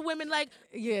 most of the women like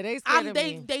yeah, they scared of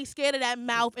me. they scared of that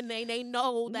mouth and they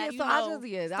know that Yeah, you so know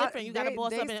it's different. You gotta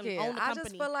boss up and scared. own the I company.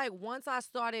 just feel like once I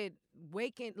started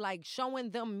showing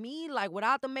them me, like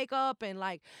without the makeup and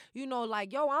like, you know,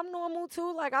 like, yo, I'm normal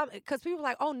too. Like, cause people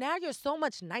like, oh, now you're so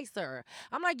much nicer.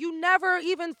 I'm like, you never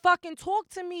even fucking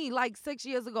talked to me like 6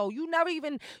 years ago.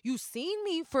 You seen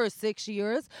me for 6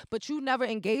 years, but you never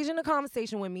engaged in a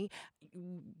conversation with me.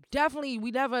 Definitely,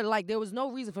 we never, like, there was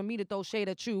no reason for me to throw shade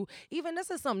at you. Even this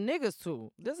is some niggas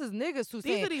too. This is niggas too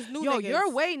These saying, are these new yo, niggas.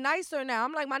 you're way nicer now.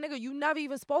 I'm like, my nigga, you never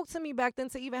even spoke to me back then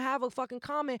to even have a fucking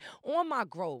comment on my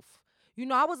growth. You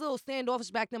know, I was a little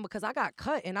standoffish back then because I got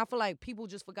cut, and I feel like people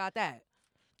just forgot that.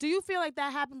 Do you feel like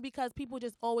that happened because people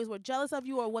just always were jealous of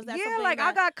you, or was that Yeah, something like that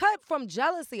I got cut from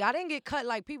jealousy. I didn't get cut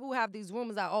like people who have these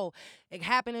rumors that, oh, it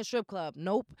happened in strip club.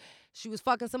 Nope. She was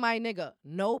fucking somebody nigga.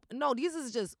 Nope. No, these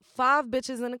is just 5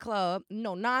 bitches in the club.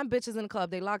 No, 9 bitches in the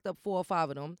club. They locked up 4 or 5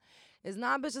 of them. It's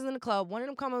 9 bitches in the club. One of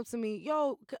them come up to me,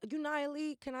 yo, you Nia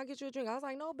Lee, can I get you a drink? I was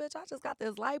like, no, bitch, I just got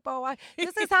this lipo.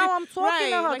 This is how I'm talking Right,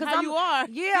 to her. like 'cause how I'm, you are.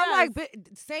 Yeah, I'm like,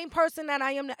 Yes. same person that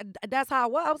I am. That's how I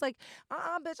was. I was like,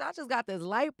 bitch, I just got this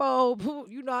lipo.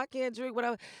 You know, I can't drink,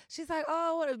 whatever. She's like,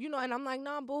 oh, what, you know, and I'm like,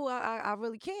 nah, boo, I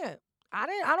really can't. I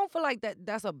don't feel like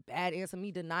that's a bad answer,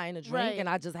 me denying a drink, Right. and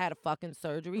I just had a fucking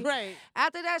surgery. Right.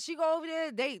 After that, she go over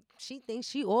there. She thinks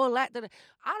she all that.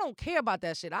 I don't care about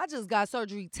that shit. I just got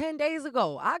surgery 10 days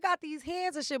ago. I got these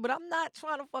hands and shit, but I'm not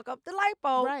trying to fuck up the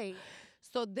lipo. Right.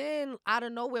 So then, out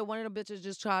of nowhere, one of the bitches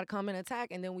just tried to come and attack,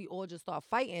 and then we all just start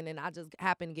fighting, and I just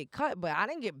happened to get cut, but I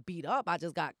didn't get beat up. I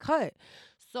just got cut.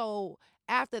 So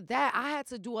after that, I had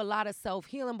to do a lot of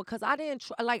self-healing because I didn't,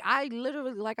 I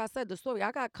literally, like I said, the story,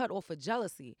 I got cut off of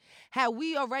jealousy. Had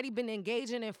we already been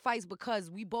engaging in fights because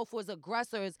we both was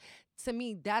aggressors, to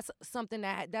me, that's something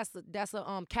that's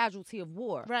a casualty of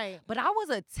war. Right. But I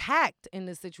was attacked in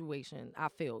this situation, I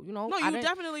feel, you know? No, I you didn't-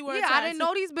 definitely were. Yeah, I didn't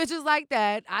know these bitches like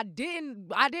that. I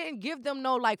didn't give them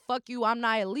no like fuck you, I'm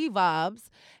Nia Lee vibes,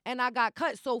 and I got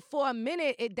cut. So for a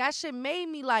minute, that shit made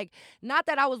me like, not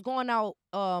that I was going out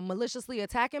maliciously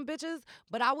attacking bitches,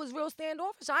 but I was real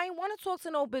standoffish. I ain't want to talk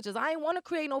to no bitches. I ain't want to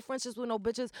create no friendships with no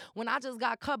bitches when I just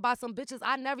got cut by some bitches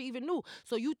I never even knew.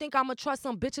 So you think I'm gonna trust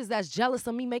some bitches that's jealous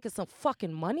of me making some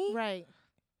fucking money? Right.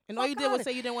 And all you did was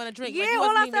say you didn't want to drink. Yeah, Like, you all I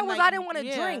wasn't said even, was like, I didn't want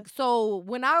to drink. So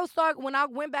when I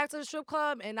went back to the strip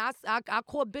club and I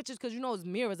caught bitches, because you know it's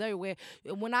mirrors everywhere.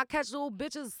 When I catch little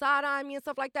bitches side-eyeing me and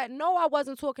stuff like that, no, I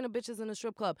wasn't talking to bitches in the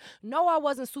strip club. No, I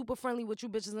wasn't super friendly with you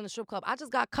bitches in the strip club. I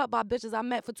just got cut by bitches I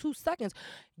met for 2 seconds.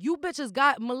 You bitches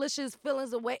got malicious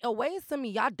feelings away to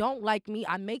me. Y'all don't like me.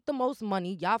 I make the most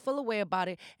money. Y'all feel away about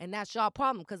it, and that's y'all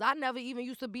problem. Because I never even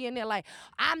used to be in there like,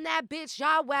 I'm that bitch,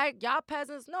 y'all whack, y'all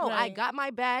peasants. No, I Right. got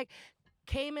my bag,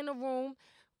 came in the room,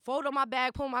 folded my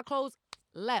bag, put my clothes,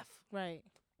 left. Right.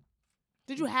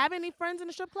 Did you have any friends in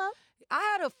the strip club? I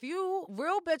had a few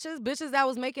real bitches that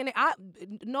was making it.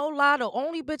 No lie, the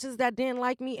only bitches that didn't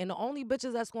like me and the only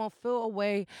bitches that's gonna feel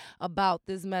away about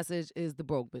this message is the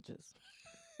broke bitches.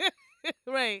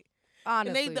 Right.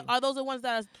 Honestly. And are those the ones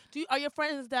that are your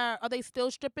friends are they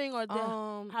still stripping or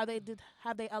have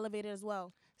they elevated as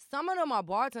well? Some of them are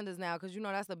bartenders now, because you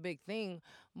know that's a big thing.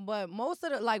 But most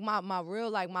of the like my real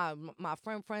like my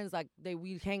friends, like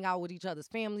we hang out with each other's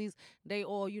families. They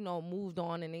all, you know, moved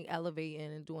on and they elevating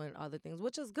and doing other things,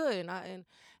 which is good.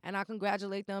 And I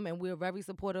congratulate them, and we're very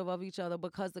supportive of each other,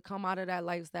 because to come out of that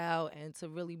lifestyle and to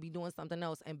really be doing something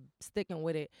else and sticking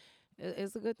with it,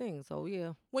 it's a good thing. So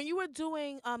yeah. When you were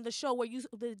doing the show,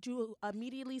 did you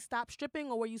immediately stop stripping,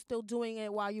 or were you still doing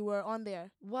it while you were on there?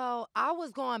 Well, I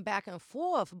was going back and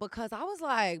forth because I was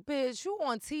like, bitch, you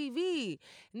on TV.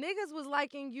 Niggas was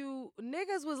liking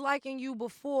you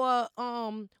before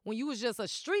when you was just a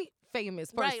street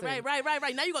famous person. Right.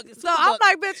 Now you gonna get So I'm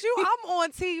like, bitch, I'm on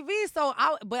TV. So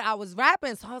I was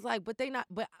rapping. So I was like, but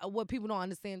what people don't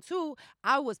understand too,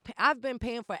 I've been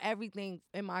paying for everything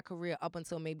in my career up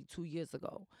until maybe 2 years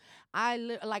ago. I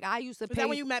used to pay. Is that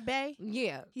when you met Bay?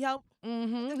 Yeah. He helped?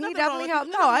 Mm-hmm. He nothing wrong definitely with-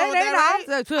 helped. there's No, nothing wrong it with ain't that,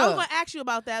 the opposite. I was gonna ask you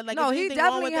about that. Like, no, is he anything wrong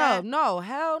definitely with that? helped. No,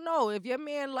 hell no. If your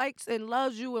man likes and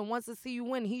loves you and wants to see you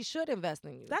win, he should invest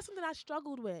in you. That's something I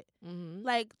struggled with. Mm-hmm.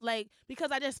 Like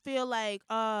because I just feel like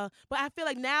but I feel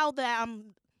like now that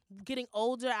I'm getting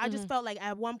older, I just felt like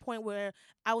at one point where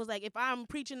I was like, if I'm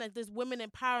preaching like this women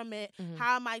empowerment,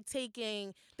 how am I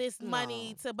taking this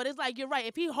money to? But it's like, you're right.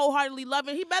 If he wholeheartedly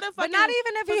loving, he better But fucking. not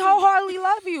even if he wholeheartedly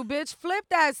love you, bitch. Flip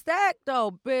that stack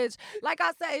though, bitch. Like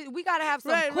I said, we gotta have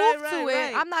some Right, proof right, to right,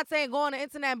 it. right. I'm not saying go on the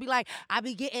internet and be like, I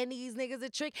be getting these niggas a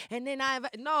trick, and then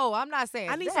no, I'm not saying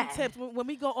I need that. some tips when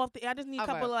we go off the air. I just need a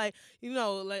Okay. couple like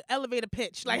like elevator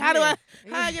pitch. Like how do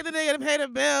I get the nigga to pay the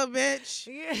bill, bitch?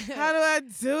 Yeah. How do I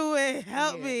do it?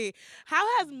 Help Yeah. me. How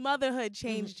has motherhood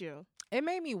changed you? It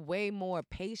made me way more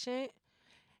patient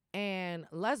and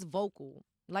less vocal.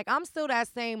 Like, I'm still that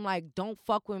same, like, don't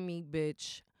fuck with me,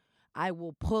 bitch. I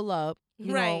will pull up.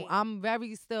 You Right. know, I'm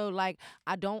very still, like,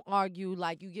 I don't argue.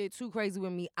 Like, you get too crazy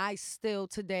with me, I still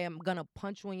today am gonna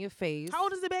punch you in your face. How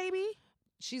old is the baby?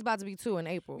 She's about to be 2 in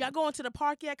April. Y'all going to the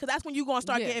park yet? Because that's when you gonna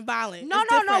start Yeah. getting violent. No,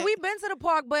 It's no. different. We've been to the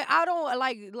park, but I don't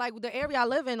like the area I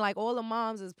live in. Like, all the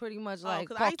moms is pretty much like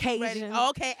 'cause I used to be ready- Caucasian.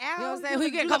 Okay, Al. You know what I'm saying? We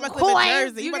get a you couple must live in coins.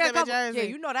 Jersey. You You must get a live in couple, Jersey. yeah,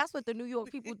 you know that's what the New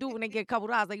York people do when they get a couple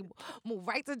dollars. They move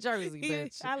right to Jersey,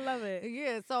 bitch. I love it.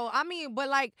 Yeah, so I mean, but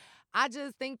like, I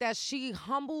just think that she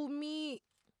humbled me.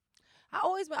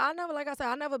 I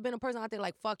never been a person I think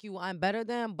like, fuck you, I'm better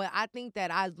than, but I think that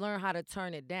I learned how to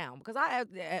turn it down, because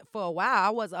for a while, I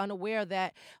was unaware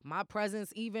that my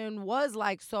presence even was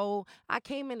like, so I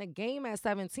came in the game at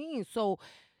 17, so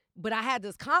but I had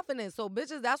this confidence. So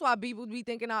bitches, that's why people be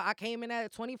thinking I came in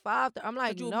at 25. I'm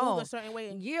like, But you no. move a certain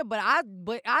way. Yeah, but I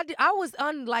was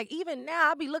like, even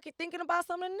now I be thinking about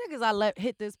some of the niggas I let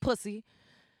hit this pussy,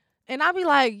 and I be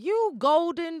like, you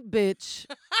golden bitch,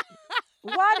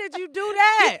 why did you do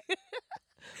that?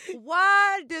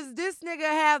 Why does this nigga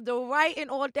have the right and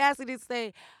audacity to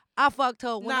say I fucked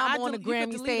her when Nah, I'm I on the del- you could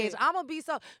Grammy delete stage? it. I'm gonna be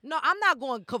so no. I'm not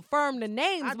going to confirm the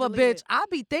names, I but delete bitch, it. I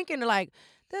be thinking like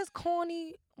this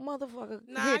corny motherfucker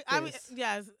Nah, hit I mean, this.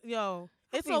 yes, yo,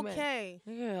 I it's be mad. okay.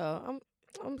 Yeah,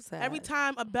 I'm sad. Every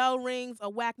time a bell rings, a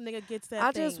whack nigga gets that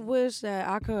I thing. just wish that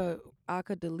I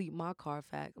could delete my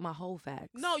Carfax, my whole facts.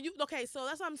 No, you okay? So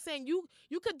that's what I'm saying. You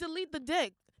could delete the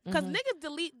dick. Cause Mhm. niggas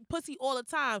delete pussy all the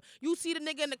time. You see the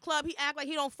nigga in the club, he act like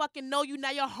he don't fucking know you.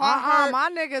 Now your heart hurt. My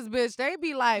niggas, bitch, they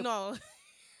be like, No.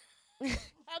 I'm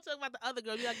talking about the other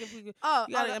girl. You gotta give you oh,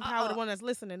 gotta empower the one that's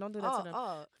listening. Don't do that to them.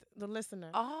 oh, The listener.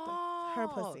 oh, Her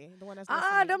pussy. The one that's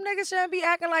listening. them niggas shouldn't be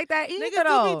acting like that either, Niggas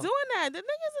though. do be doing that. The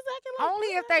niggas is acting like Only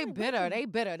they if they acting bitter. women. They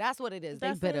bitter. That's what it is.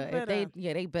 That's they they bitter. If they,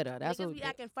 bitter. they bitter. That's Niggas what. be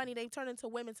acting funny. They turn into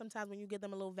women sometimes when you give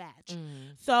them a little vag.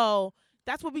 Mm. So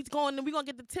that's what we going. We gonna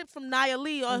get the tips from Nia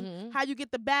Lee on Mhm. how you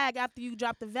get the bag after you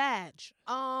drop the vag.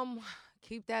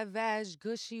 Keep that vag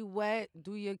gushy wet.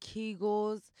 Do your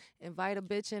Kegels. Invite a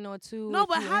bitch in or two. No, if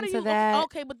but you how do into you? that.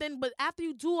 Okay, but after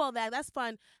you do all that, that's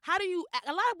fun. How do you?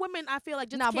 A lot of women, I feel like,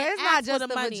 just No, can't but it's ask not just for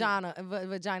the money.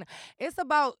 vagina.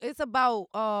 It's about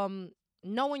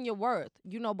knowing your worth,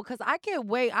 because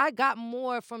I got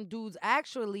more from dudes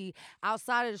actually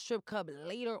outside of the strip club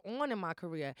later on in my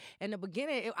career. In the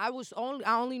beginning, I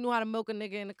only knew how to milk a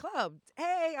nigga in the club.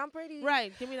 Hey, I'm pretty.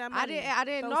 Right, give me that money. I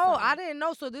didn't Throw know. something. I didn't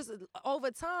know. So this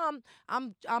over time,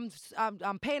 I'm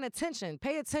paying attention.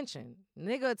 Pay attention.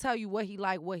 Nigga will tell you what he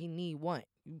like, what he need, want.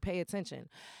 You pay attention.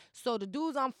 So the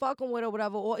dudes I'm fucking with or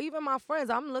whatever, or even my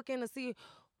friends, I'm looking to see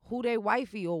who they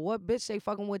wifey or what bitch they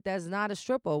fucking with that's not a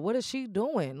stripper. What is she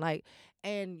doing? Like,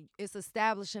 and it's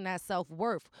establishing that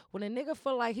self-worth. When a nigga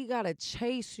feel like he gotta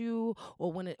chase you,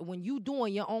 or when you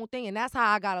doing your own thing, and that's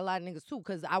how I got a lot of niggas too,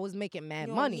 because I was making mad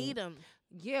You money. don't need them.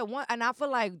 Yeah, and I feel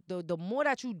like the more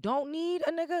that you don't need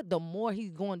a nigga, the more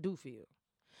he's gonna do for you.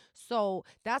 So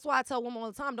that's why I tell women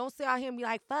all the time, don't sit out here and be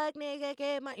like, fuck nigga,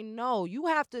 get money. No, you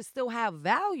have to still have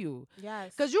value.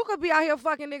 Yes. Because you could be out here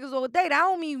fucking niggas all day. That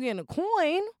don't mean you getting a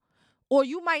coin. Or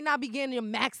you might not be getting your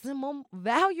maximum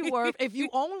value worth if you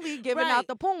only giving Right. out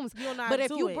the pooms. You don't know how But to if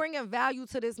do you it. bringing value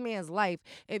to this man's life,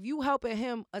 if you helping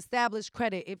him establish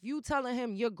credit, if you telling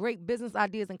him your great business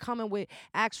ideas and coming with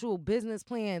actual business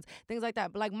plans, things like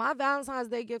that. Like my Valentine's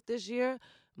Day gift this year,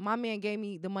 my man gave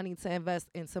me the money to invest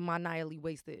into my Nia Lee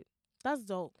Wasted. That's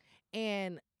dope.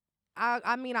 And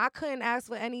I mean, I couldn't ask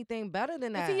for anything better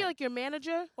than that. Is he like your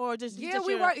manager or just Yeah, just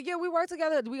we your- work. Yeah, we work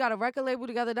together. We got a record label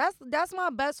together. That's my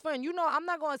best friend. I'm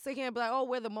not going to sit here and be like, oh,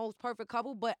 we're the most perfect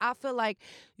couple. But I feel like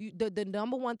the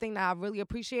number one thing that I really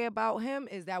appreciate about him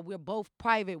is that we're both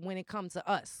private when it comes to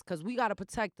us, because we got to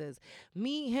protect us.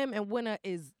 Me, him, and Winner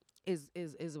is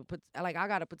like, I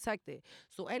gotta protect it.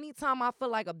 So anytime I feel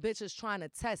like a bitch is trying to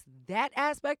test that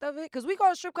aspect of it, because we go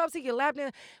to strip clubs, he get lapped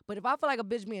in, but if I feel like a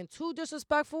bitch being too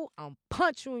disrespectful, I'm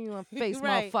punching you in the face,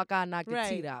 Right. motherfucker. I knock the Right.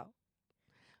 teeth out.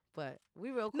 But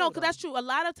we real cool. No, because though. that's true. A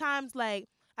lot of times, like,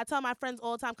 I tell my friends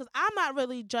all the time, because I'm not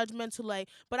really judgmental, like,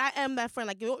 but I am that friend.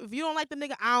 Like, if you don't like the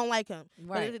nigga, I don't like him.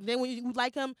 Right. But then when you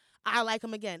like him, I like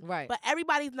him again. Right. But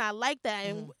everybody's not like that,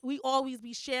 and Mhm. we always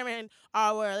be sharing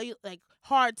our like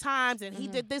hard times. And he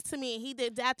Mhm. did this to me, and he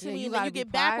did that to Yeah, me, you and then gotta you be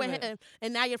get back with private. him,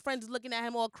 and now your friends is looking at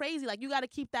him all crazy. Like, you got to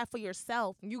keep that for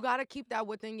yourself. You gotta keep that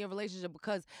within your relationship,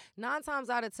 because 9 times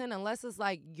out of 10, unless it's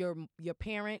like your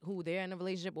parent who they're in a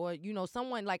relationship, or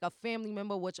someone like a family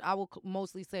member, which I will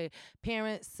mostly say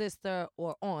parent, sister,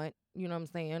 or aunt, you know what I'm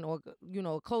saying, or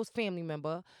a close family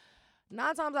member.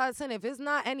 9 times out of 10, if it's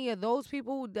not any of those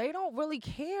people, they don't really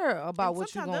care about And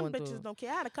what you're sometimes going them bitches through. don't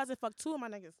care. I had a cousin fuck 2 of my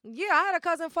niggas. Yeah, I had a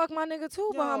cousin fuck my nigga too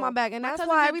behind my Yo, back, and my that's cousin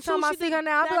why did every too. time I She see did her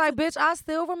now, I be that like, bitch, I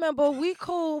still remember we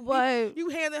cool, but You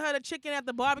handed her the chicken at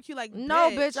the barbecue, like, no,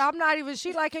 bitch, I'm not even.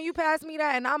 She like, can you pass me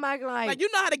that? And I'm acting like, you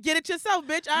know how to get it yourself,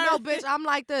 bitch. no, bitch, I'm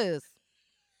like this.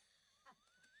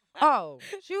 Oh,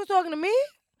 she was talking to me?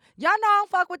 Y'all know I don't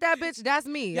fuck with that bitch. That's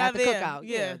me Yeah, at the there, cookout.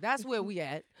 Yeah, yeah. that's where we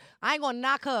at. I ain't gonna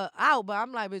knock her out, but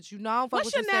I'm like, bitch, I don't fuck What's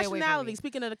with your you. Stay away from nationality? me.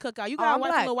 Speaking of the cookout, you Oh, got I'm white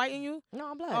black. people white in you?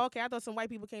 No, I'm black. Oh, okay, I thought some white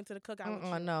people came to the cookout with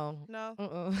you. No.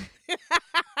 No.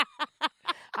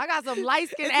 I got some light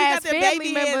skinned You got ass the family baby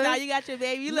hands members. now. You got your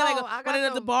baby. You No, look I like got one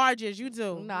of the some- barges. You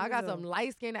do. No, I You got do. some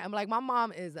light skinned. I'm like, my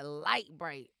mom is light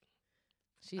bright.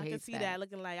 She I hates can see that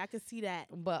looking like. I can see that.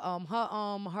 But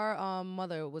her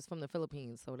mother was from the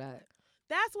Philippines, so that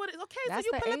That's what it is. Okay, That's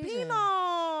so the you Asian. Filipino.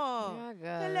 Yeah, I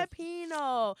guess.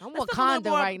 Filipino. I'm Let's talk a little Wakanda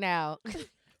more- right now.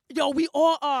 Yo, we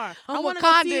all are. I I'm want to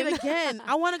go see it Wakandan. again.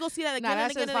 I want to go see that again Nah, and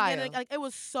that again shit's and again. fire. And, like, it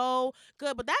was so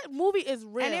good. But that movie is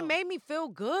real. And it made me feel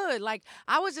good. Like,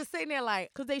 I was just sitting there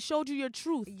like, because they showed you your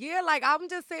truth. yeah, like I'm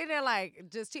just sitting there like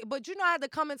but you know I had to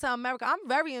come into America. I'm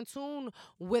very in tune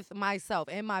with myself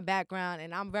and my background,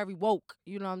 and I'm very woke.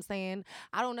 You know what I'm saying?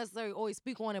 I don't necessarily always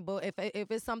speak on it, but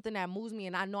if it's something that moves me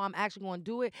and I know I'm actually going to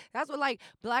do it, that's what like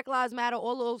Black Lives Matter,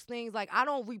 all of those things. Like I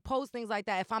don't repost things like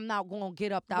that if I'm not going to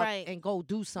get up out Right. and go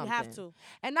do something. You have to.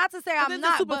 And not to say But I'm then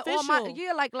it's not, but on my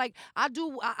superficial. like I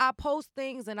do. I post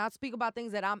things and I speak about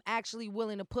things that I'm actually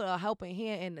willing to put a helping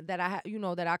hand and that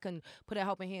that I can put a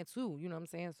helping hand to. You know what I'm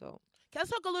saying? So. Let's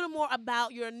talk a little more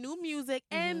about your new music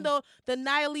and Mm-hmm. the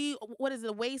Niley, what is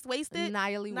it, wasted?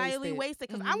 Niley Wasted.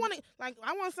 Because Mhm.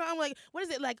 I want something like, what is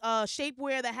it, like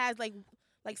shapewear that has like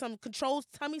some controlled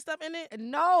tummy stuff in it?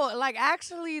 No, like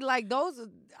actually, like those,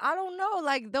 I don't know,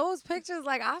 like those pictures,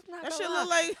 like I'm not. That gonna shit lie.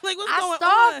 look like what's I going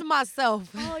starved on? myself.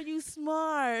 Oh, you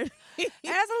smart. And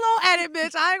it's a little edit,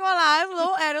 bitch. I ain't gonna lie, it's a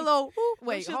little edit, little. Whoop. That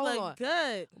Wait, shit hold look on.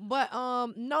 good. But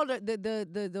no,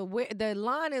 the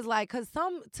line is like, cause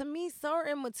to me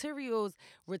certain materials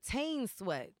retain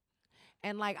sweat.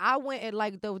 And like I went and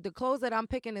like the clothes that I'm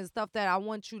picking is stuff that I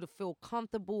want you to feel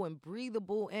comfortable and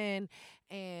breathable in.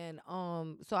 And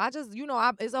so I just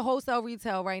it's a wholesale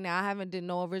retail right now. I haven't did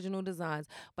no original designs,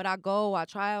 but I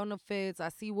try on the fits, I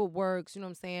see what works, you know what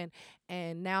I'm saying?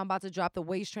 And now I'm about to drop the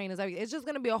waist trainers. It's just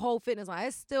gonna be a whole fitness line.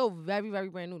 It's still very, very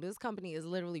brand new. This company is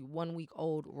literally 1 week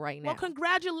old right now. Well,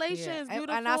 congratulations, Yeah.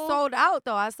 beautiful. And I sold out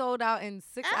though. I sold out in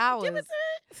 6 hours. Give it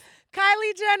to me.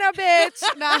 Kylie Jenner,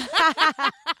 bitch. Nah.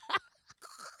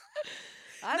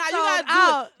 I Nah, you sold gotta do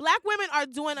out. it. Black women are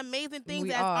doing amazing things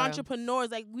We as are.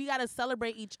 entrepreneurs. Like we gotta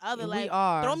celebrate each other. We Like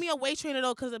are. throw me a waist trainer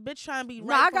though, cause a bitch trying to be No,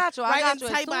 right. I got you. I right got and you.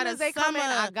 As tight by soon the as they come in,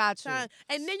 summer. I got you.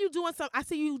 And then you doing some. I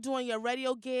see you doing your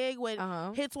radio gig with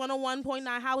Uh-huh. Hits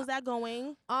 101.9. How is that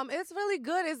going? It's really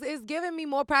good. It's giving me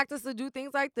more practice to do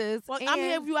things like this. Well, and I'm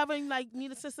here if you ever like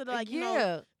need a sister to like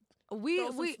yeah.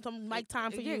 throw some mic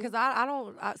time for yeah, you. because I don't.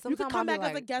 You Sometimes could come I'll be back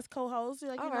as a like, guest co-host.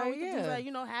 Like, all we right, could do yeah.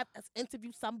 that, have us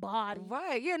interview somebody.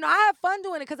 Right. Yeah, no, I had fun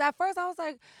doing it because at first I was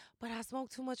like, but I smoke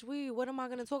too much weed. What am I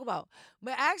going to talk about?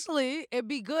 But actually, it'd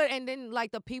be good. And then,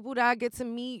 like, the people that I get to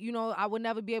meet, I would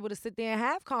never be able to sit there and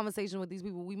have conversation with these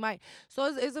people. We might. So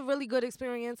it's a really good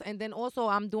experience. And then also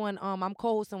I'm doing, I'm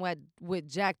co-hosting with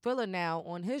Jack Filler now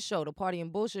on his show, the Party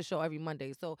and Bullshit Show, every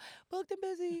Monday. So booked and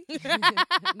busy.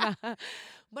 Nah.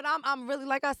 But I'm really,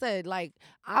 like I said, like,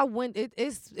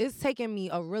 it's taken me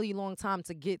a really long time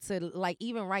to get to, like,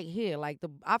 even right here. Like,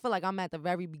 I feel like I'm at the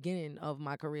very beginning of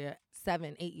my career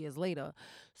 7-8 years later.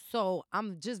 So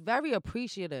I'm just very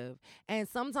appreciative. And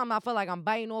sometimes I feel like I'm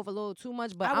biting off a little too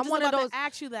much, but I was I'm just one of about those. to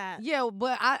ask you that. Yeah,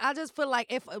 but I just feel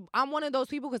like if I'm one of those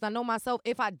people, because I know myself,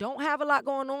 if I don't have a lot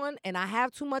going on and I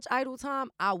have too much idle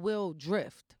time, I will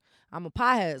drift. I'm a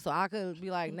pothead, so I could be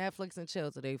like Netflix and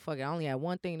chill today. Fuck it, I only have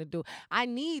one thing to do. I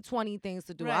need 20 things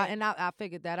to do, Right. I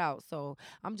figured that out. So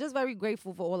I'm just very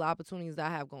grateful for all the opportunities that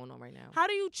I have going on right now. How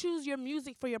do you choose your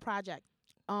music for your project?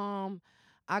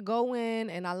 I go in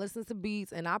and I listen to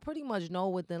beats, and I pretty much know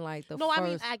within like the No, first. I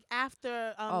mean like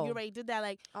after Oh. you already did that,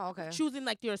 like Oh, okay. choosing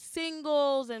like your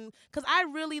singles, and because I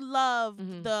really love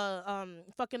Mhm. the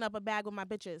fucking up a bag with my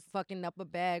bitches. Fucking up a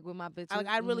bag with my bitches.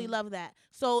 I really Mhm. love that.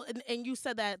 So and you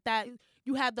said that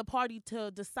you had the party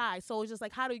to decide. So it's just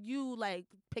like, how do you like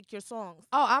pick your songs?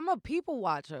 Oh, I'm a people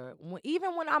watcher.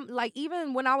 Even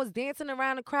when I was dancing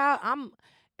around the crowd, I'm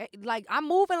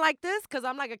moving like this because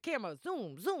I'm like a camera.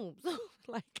 Zoom, zoom, zoom.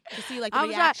 Like To see like the I'm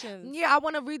reactions. I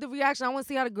want to read the reaction. I want to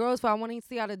see how the girls feel. I want to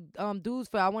see how the dudes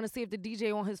feel. I want to see if the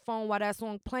DJ on his phone while that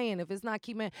song playing. If it's not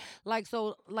keeping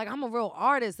I'm a real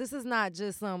artist. This is not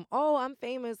just I'm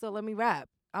famous, so let me rap.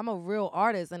 I'm a real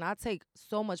artist, and I take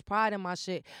so much pride in my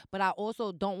shit. But I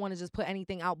also don't want to just put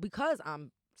anything out because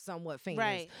I'm somewhat famous.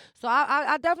 Right. So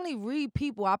I definitely read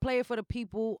people. I play it for the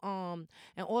people. And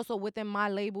also within my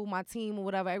label, my team or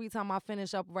whatever, every time I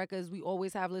finish up records, we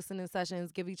always have listening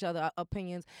sessions, give each other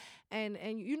opinions. And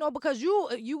because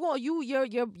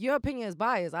your opinion is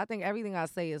biased. I think everything I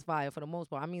say is fire for the most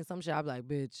part. I mean, some shit I be like,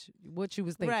 bitch, what you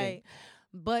was thinking. Right.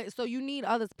 But so you need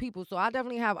other people. So I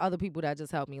definitely have other people that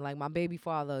just help me, like my baby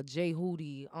father, Jay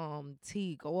Hootie,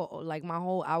 Teak, or like my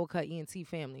whole Our Cut ENT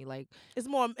family. Like It's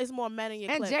more men in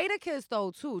your and clip. Jadakiss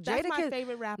though too. That's my Jadakiss,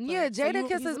 favorite rapper. yeah, So you- Jadakiss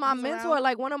he's- is my he's mentor, around?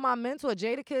 like one of my mentors.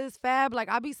 Jadakiss, Fab, like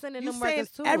I be sending You them saying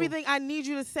records too. everything I need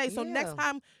you to say. So next Yeah.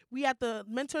 time we at the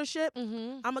mentorship,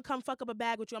 Mm-hmm. I'm gonna come fuck up a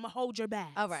bag with you. I'm gonna hold your bag.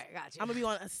 All right, got you. I'm gonna be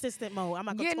on assistant mode. I'm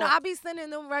not gonna Yeah, talk. no, I be sending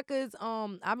them records.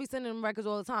 I be sending them records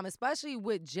all the time, especially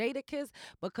with Jadakiss,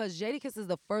 because Jadakiss is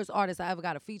the first artist I ever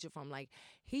got a feature from. Like,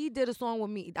 he did a song with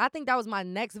me. I think that was my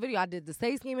next video. I did the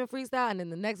Stay Scheming freestyle, and then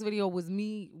the next video was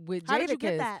me with Jadakiss. How did you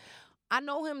get that? I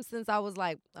know him since I was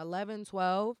like 11,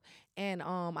 12. And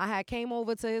I had came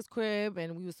over to his crib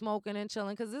and we was smoking and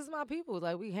chilling because this is my people.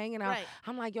 Like, we hanging out. Right.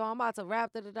 I'm like, yo, I'm about to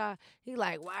rap, da-da-da. He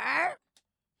like, what?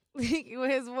 With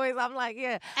his voice, I'm like,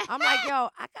 yeah. I'm like, yo,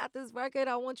 I got this record.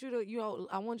 I want you to,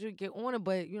 I want you to get on it.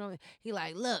 But, he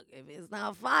like, look, if it's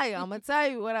not fire, I'm going to tell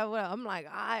you whatever. I'm like,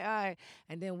 all right.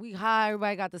 And then we high.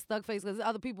 Everybody got the stuck face because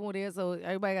other people were there. So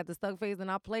everybody got the stuck face. And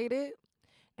I played it.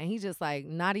 And he just like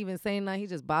not even saying nothing. He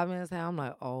just bobbing his head. I'm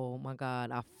like, oh my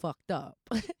God, I fucked up.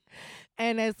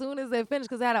 And as soon as they finished,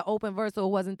 because I had an open verse, so it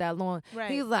wasn't that long.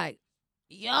 Right. He's like,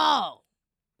 yo,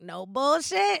 no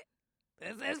bullshit.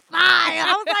 This is fire.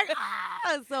 I was like,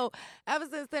 ah. So ever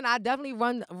since then, I definitely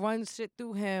run shit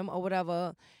through him or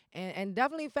whatever. And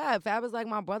definitely Fab. Fab is like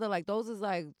my brother. Like, those is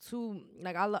like two,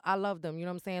 like, I love them. You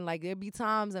know what I'm saying? Like, there be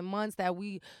times and months that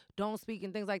we don't speak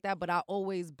and things like that, but I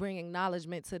always bring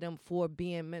acknowledgement to them for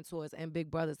being mentors and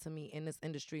big brothers to me in this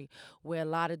industry, where a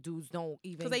lot of dudes don't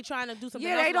even. Because they trying to do something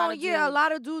yeah, else. they don't. Yeah, a dudes.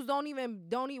 lot of dudes won't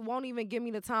even give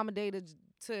me the time of day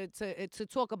to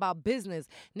talk about business.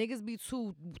 Niggas be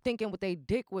too thinking with they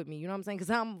dick with me. You know what I'm saying?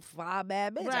 Because I'm a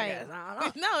bad bitch. I Right. guess. I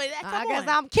don't know. No, I come guess on.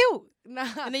 I'm cute. Nah.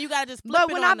 And then you gotta just flip But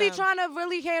it when on I be them. trying to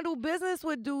really handle business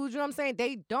with dudes, you know what I'm saying?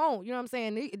 They don't. You know what I'm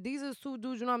saying? These are two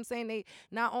dudes, you know what I'm saying? They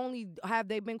not only have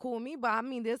they been cool with me, but I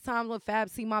mean, there's times when Fab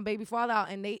see my baby father out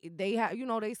and they have,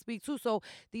 they speak too. So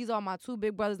these are my two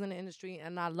big brothers in the industry,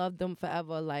 and I love them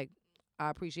forever. Like, I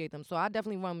appreciate them. So I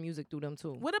definitely run music through them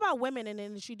too. What about women in the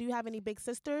industry? Do you have any big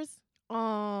sisters?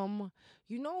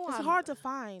 It's hard to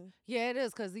find. Yeah, it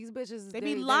is, because these bitches, They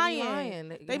be lying.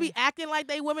 They Yeah. be acting like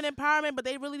they women empowerment, but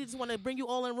they really just want to bring you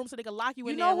all in a room so they can lock you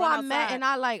in You there. know and who run I met,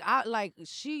 outside.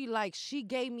 and she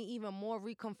gave me even more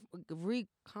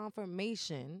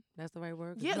reconfirmation. That's the right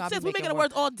word? Yeah, I be sis, we making the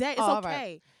words. words all day. It's Oh, all okay.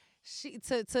 right. She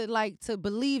to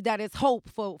believe that it's hope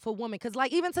for women, because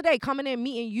like even today coming in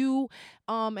meeting you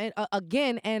and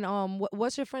again and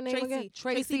what's your friend name again?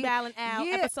 Tracy Ballin Al,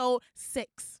 Yeah. episode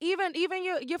 6. Even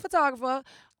your photographer.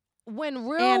 When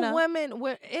real Anna. women,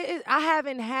 I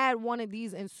haven't had one of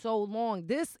these in so long.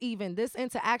 This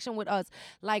interaction with us,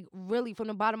 like really from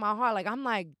the bottom of my heart, like I'm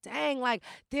like, dang, like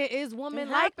there is women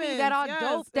like me that are happens,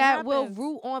 dope yes, it that will happens.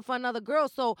 root on for another girl.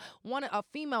 So a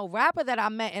female rapper that I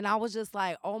met, and I was just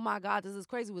like, oh my God, this is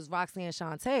crazy, was Roxanne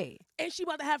Shante. And she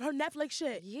about to have her Netflix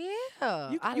shit.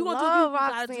 Yeah, You I gonna do- love you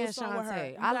gotta do a Roxanne song with her.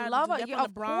 Shante. You I gotta love do her. that Yeah, from the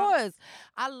of Bronx. course.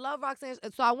 I love Roxanne.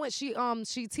 So I went.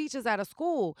 She teaches at a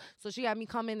school, so she had me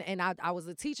come in, and I was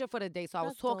a teacher for the day. So I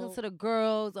was That's talking dope. to the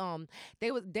girls.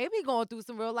 They be going through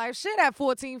some real life shit at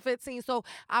 14, 15. So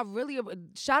I really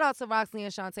shout out to Roxanne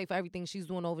Shante for everything she's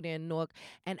doing over there in Newark.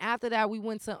 And after that, we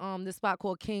went to this spot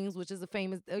called Kings, which is a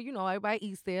famous, everybody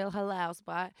eats there, halal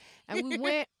spot. And we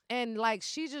went. And like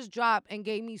she just dropped and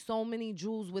gave me so many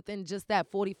jewels within just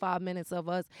that 45 minutes of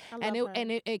us, I love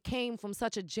her. it came from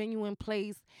such a genuine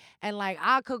place, and like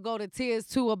I could go to tears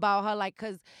too about her, like,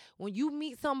 cause when you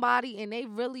meet somebody and they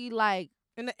really like.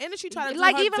 And the industry try to do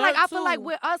Like her even like dirt I feel like too.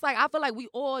 with us, like I feel like we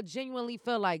all genuinely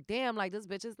feel like, damn, like this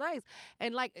bitch is nice,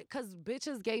 and like cause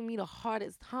bitches gave me the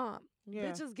hardest time. Yeah.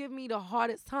 Bitches give me the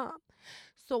hardest time.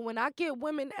 So when I get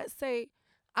women that say,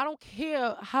 I don't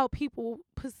care how people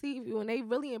perceive you, and they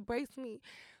really embrace me,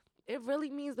 it really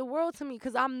means the world to me,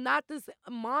 because I'm not this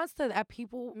monster that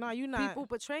people No, you not.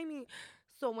 portray me.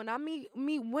 So when I meet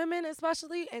women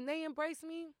especially, and they embrace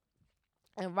me,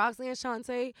 and Roxanne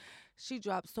Shante, she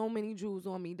dropped so many jewels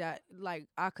on me that like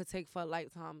I could take for a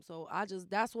lifetime. So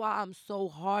that's why I'm so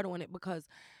hard on it, because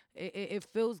it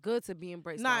feels good to be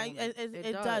embraced. Nah, by women.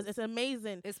 it does. It's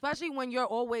amazing. Especially when you're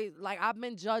always like, I've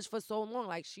been judged for so long,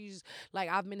 like she's like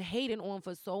I've been hating on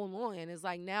for so long, and it's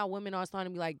like now women are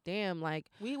starting to be like, damn, like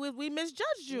We misjudged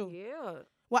you. yeah.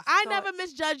 Well, I So- never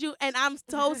misjudged you, and I'm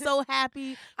so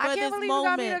happy for I can't this believe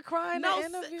moment. you got me to cry in No, the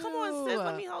sis, interview. come on, sis.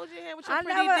 Let me hold your hand with your I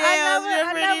pretty never, nails.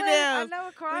 I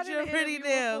never cried With in your the pretty interview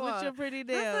nails. before. With your pretty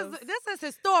nails. This is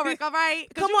historic, all right?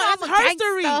 'Cause Come you know on, it's I'm a her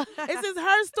story. gangster. This is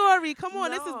her story. Come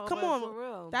on, this No, is come but on. for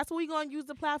real. That's what we gonna use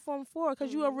the platform for,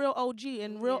 because you a Mhm. real OG,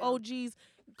 and real Yeah. OGs.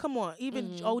 Come on, even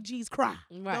Mhm. OGs cry.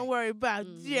 Right. Don't worry about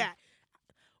Mhm. yeah.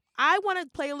 I want to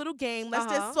play a little game. Let's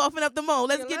Uh-huh. just soften up the mold.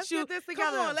 Let's Yeah, get let's you. get this Come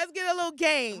together. on, let's get a little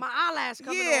game. My eyelash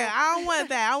coming Yeah, off. I don't want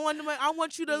that. I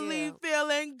want you to Yeah. leave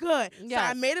feeling good. So I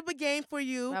Yes. made up a game for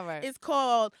you. All right. It's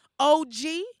called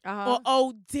OG Uh-huh. or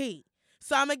OD.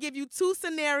 So I'm gonna give you 2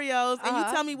 scenarios, and you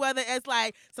Uh-huh. tell me whether it's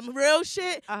like some real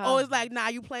shit Uh-huh. or it's like, nah,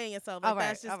 you playing yourself. Like All right,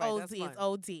 that's just all right, OD. that's It's fine.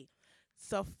 OD.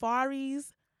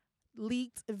 Safari's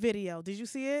leaked video. Did you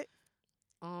see it?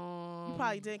 You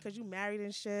probably didn't because you married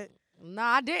and shit. No,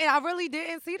 I didn't. I really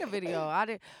didn't see the video. I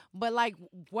did, but like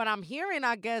what I'm hearing,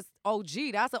 I guess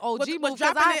OG. That's an OG Was move. 'cause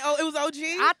dropping I, it? Oh, it was OG.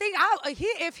 I think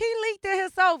if he leaked it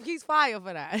himself, he's fired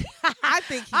for that. I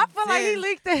think he I feel like he did.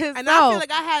 leaked it himself. And I feel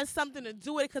like I had something to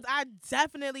do with it because I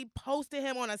definitely posted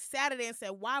him on a Saturday and said,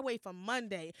 why wait for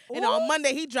Monday? And on Ooh.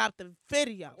 Monday, he dropped the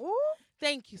video. Ooh,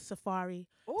 Thank you, Safari.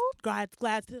 ooh. Glad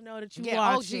to know that you Yeah,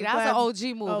 watching. OG. That's an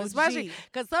OG move, OG. especially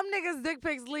because some niggas dick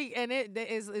pics leak and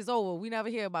it's over. We never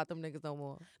hear about them niggas no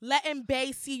more. Letting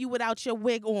Bay see you without your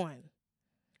wig on.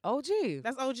 OG.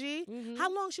 That's OG? Mhm.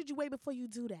 How long should you wait before you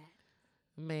do that?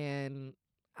 Man,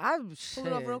 Pull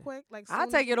it off real quick? Like I'll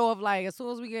soon take it off like as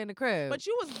soon as we get in the crib. But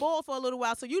you was bald for a little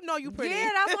while, so you know you pretty. Yeah,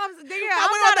 that's what I'm saying. Yeah, How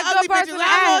I'm not the a ugly good person bitches? to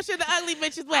How long ask. should the ugly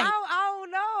bitches wait? I don't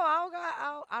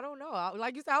know. I don't know.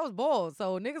 Like you said, I was bald,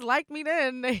 so niggas like me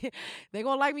then. They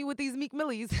gonna like me with these Meek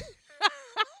Millies.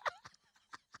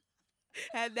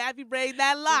 Had nappy braid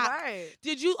that lock. Right.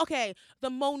 Did you the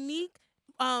Monique?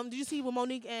 Did you see what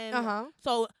Monique and Uh-huh.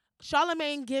 so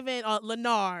Charlamagne giving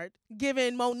Leonard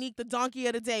giving Monique the donkey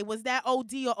of the day? Was that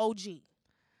OD or OG?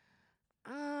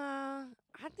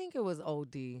 I think it was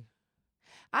OD.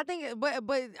 I think, but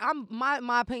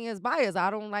my opinion is biased. I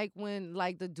don't like when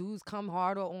like the dudes come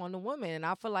harder on the woman, and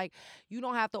I feel like you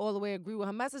don't have to all the way agree with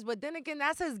her message. But then again,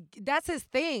 that's his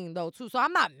thing though too. So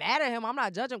I'm not mad at him. I'm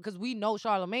not judging because we know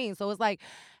Charlamagne. So it's like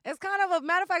it's kind of a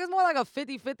matter of fact. It's more like a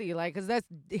 50-50. Like because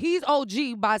he's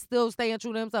OG by still staying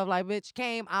true to himself. Like bitch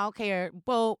came, I don't care.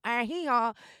 Boom, and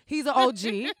he's an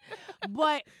OG.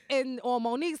 But on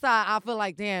Monique's side, I feel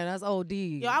like damn, that's OD.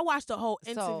 Yo, I watched the whole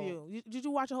So- interview. Did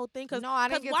you watch the whole thing? Cause No, I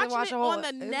didn't get to watching watch it the whole on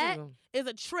the net interview. is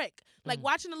a trick. Like Mm.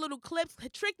 watching the little clips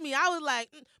tricked me. I was like,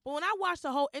 but when I watched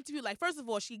the whole interview, like first of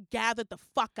all, she gathered the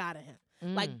fuck out of him.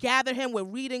 Like gathered him with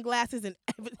reading glasses and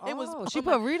everything. It was she I'm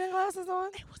put like, reading glasses on.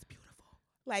 it was beautiful.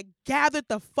 Like gathered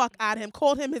the fuck out of him,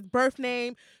 called him his birth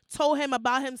name, told him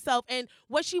about himself, and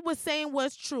what she was saying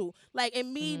was true. Like,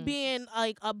 and me being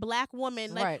like a black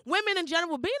woman, like Right. women in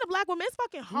general, being a black woman is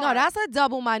fucking hard. No, that's a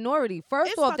double minority.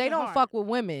 First It's off, they fucking don't hard. fuck with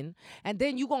women, and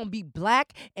then you gonna be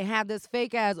black and have this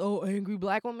fake ass angry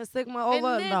black woman stigma over.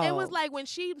 And then no, it was like when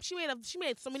she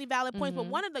made so many valid points, but Mhm.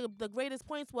 one of the greatest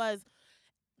points was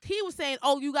he was saying,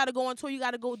 "Oh, you got to go on tour, you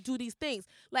got to go do these things."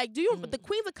 Like, do you the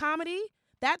Queens of Comedy,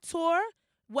 that tour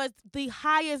was the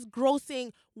highest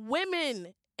grossing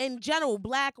women in general,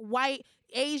 black, white,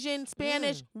 Asian,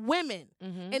 Spanish women.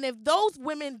 Mhm. And if those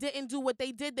women didn't do what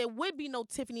they did, there would be no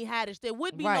Tiffany Haddish. There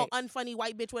would be no Right. unfunny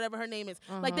white bitch, whatever her name is.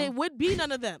 Like, Uh-huh. there would be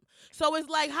none of them. So it's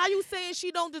like, how you saying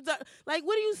she don't deserve? Like,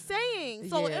 what are you saying?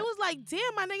 So Yeah. it was like,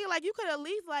 damn, my nigga, like, you could at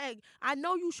least, like, I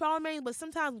know you Charlamagne, but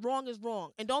sometimes wrong is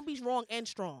wrong. And don't be wrong and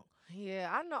strong. Yeah,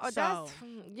 I know. So-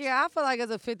 Yeah, I feel like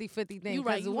it's a 50-50 thing. You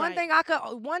right, 'Cause you one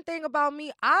right. one thing about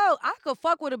me, I could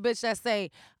fuck with a bitch that say,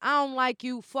 I don't like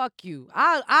you, fuck you.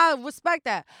 I respect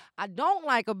that. I don't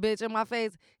like a bitch in my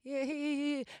face,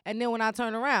 yeah, and then when I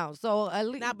turn around. So at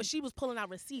least Nah, but she was pulling out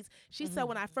receipts. She said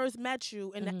when I first met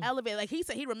you in the Mhm. elevator, like he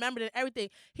said he remembered it, everything.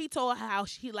 He told her how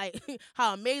she like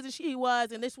how amazing she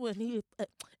was, and this was he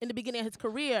in the beginning of his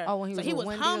career. Oh, when he so was he with was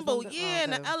Wendy or humble, something? yeah, Oh, in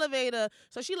the okay. elevator.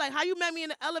 So she like, how you met me in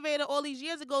the elevator all these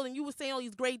years ago, and you were saying all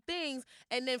these great things,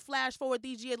 and then flash forward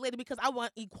these years later because I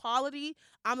want equality.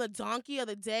 I'm the donkey of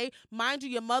the day. Mind you,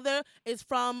 your mother is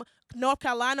from North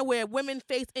Carolina where women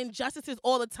face injustices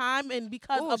all the time, and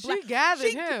because Ooh, of she black,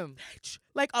 gathered she- him.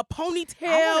 like a I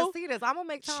ponytail. want to see this. I'm gonna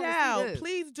make time to see Child, this.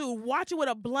 please do watch it with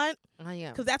a blunt, I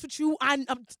am. cause that's what you. It's I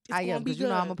gonna am, be 'cause good. you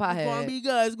know I'm a It's gonna pothead. be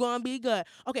good. It's gonna be good.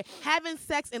 Okay, having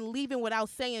sex and leaving without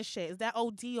saying shit, is that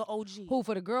OD or OG? Who,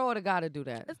 for the girl or the guy to do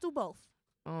that? Let's do both.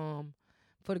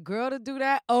 For the girl to do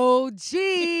that,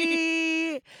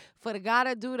 OG. For the guy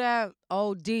to do that,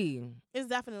 OD. It's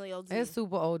definitely OD. It's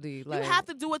super OD. Like, you have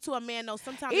to do it to a man though.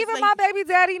 Sometimes even it's my like, baby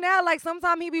daddy now, like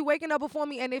sometimes he be waking up before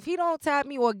me, and if he don't tap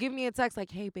me or give me a text like,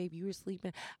 "Hey, baby, you were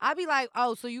sleeping," I be like,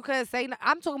 "Oh, so you couldn't say?"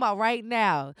 I'm talking about right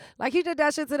now. Like he did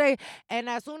that shit today, and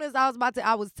as soon as I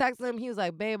was texting him, he was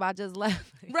like, "Babe, I just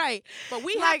left." right, but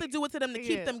we have Like, to do it to them to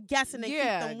keep yeah. them guessing and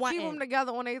Yeah, keep them wanting. keep them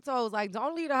together on their toes. Like,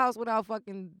 don't leave the house without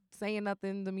fucking saying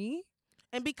nothing to me.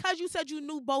 And because you said you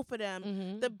knew both of them,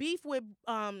 Mhm. the beef with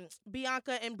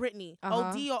Bianca and Brittany, Uh-huh.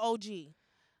 OD or OG?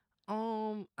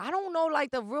 I don't know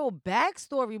like the real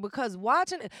backstory because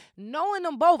knowing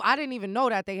them both, I didn't even know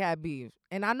that they had beef.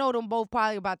 And I know them both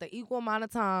probably about the equal amount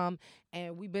of time,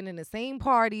 and we've been in the same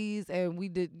parties, and we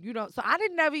did, so I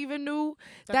didn't never even knew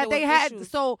that there they was had. issues.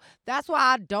 So that's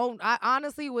why I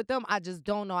honestly with them, I just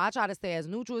don't know. I try to stay as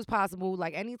neutral as possible.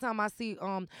 Like anytime I see,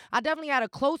 I definitely had a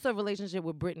closer relationship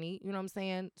with Brittany. You know what I'm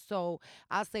saying? So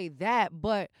I say that,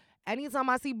 but. Anytime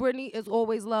I see Brittany, it's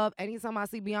always love. Anytime I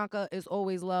see Bianca, it's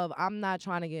always love. I'm not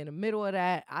trying to get in the middle of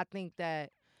that. I think that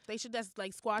They should just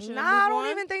like squash it. nah, and move I don't on.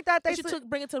 even think that They they should should.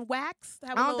 bring it to wax.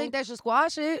 Have I don't think they should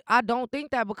squash it. I don't think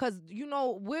that because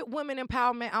with women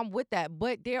empowerment, I'm with that.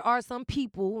 But there are some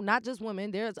people, not just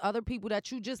women. There's other people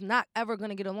that you just not ever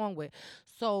gonna get along with.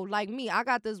 So like me, I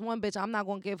got this one bitch. I'm not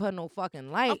gonna give her no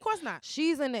fucking light. Of course not.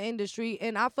 She's in the industry,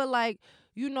 and I feel like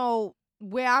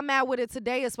where I'm at with it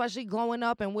today, especially growing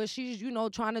up and where she's,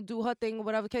 trying to do her thing or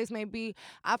whatever the case may be,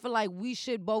 I feel like we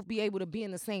should both be able to be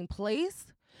in the same place.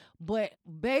 But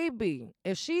baby,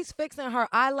 if she's fixing her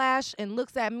eyelash and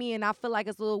looks at me and I feel like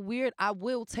it's a little weird, I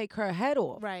will take her head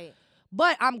off. Right.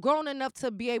 But I'm grown enough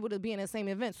to be able to be in the same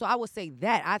event. So I would say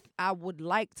that. I would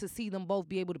like to see them both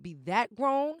be able to be that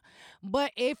grown.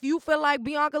 But if you feel like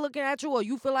Bianca looking at you or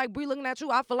you feel like Brie looking at you,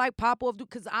 I feel like Pop off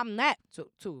because I'm that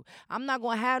too. I'm not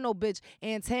going to have no bitch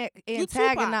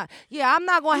antagonize. Yeah, I'm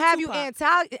not going to have you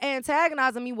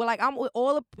antagonizing me with like I'm with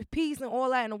all the peace and all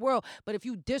that in the world. But if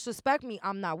you disrespect me,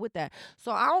 I'm not with that.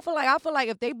 So I feel like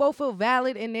if they both feel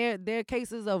valid in their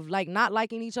cases of like not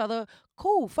liking each other,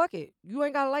 cool, fuck it. You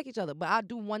ain't gotta like each other. But I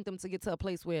do want them to get to a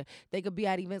place where they could be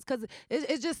at events because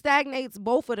it just stagnates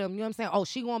both of them. You know what I'm saying? Oh,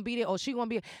 she gonna be there. Oh, she gonna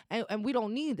be there. And we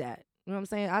don't need that. You know what I'm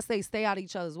saying? I say stay out of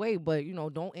each other's way, but,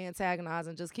 don't antagonize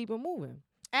and just keep it moving.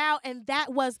 Al, and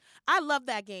I love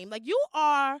that game. Like, you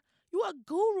a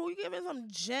guru. You giving some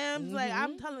gems. Like,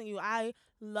 I'm telling you, I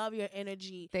love your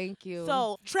energy. Thank you.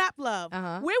 So, Trap Love,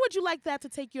 Uh-huh. where would you like that to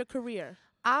take your career?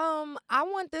 I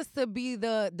want this to be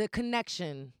the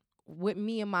connection with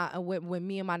me and my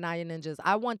Naya Ninjas.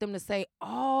 I want them to say,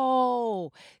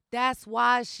 "Oh, that's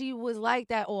why she was like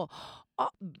that," or "Oh,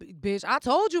 bitch, I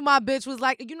told you my bitch was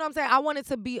like," you know what I'm saying? I want it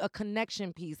to be a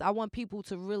connection piece. I want people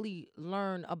to really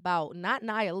learn about not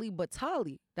Nia Lee, but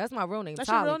Tali. That's my real name. That's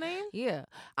Tali. your real name? Yeah.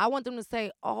 I want them to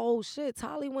say, "Oh shit,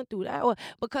 Tali went through that." Or,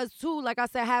 because too, like I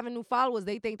said, having new followers,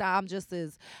 they think that I'm just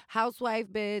this housewife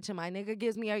bitch and my nigga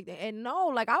gives me everything. And no,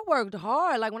 like I worked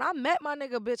hard. Like when I met my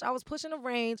nigga, bitch, I was pushing the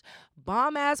range,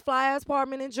 bomb ass fly ass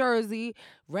apartment in Jersey,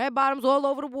 red bottoms all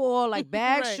over the wall, like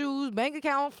bag Right. shoes, bank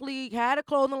account on fleek, had a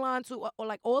clothing line too, or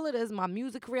like all of this. My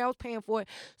music career, I was paying for it.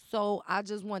 So I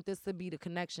just want this to be the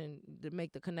connection, to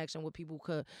make the connection where people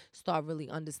could start really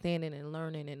understanding and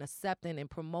learning and accepting and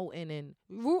promoting and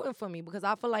rooting for me, because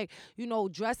I feel like,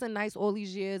 dressing nice all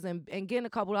these years and getting a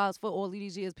couple dollars for all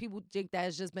these years, people think that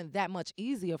it's just been that much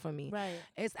easier for me. Right.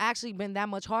 It's actually been that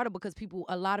much harder because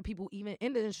a lot of people, even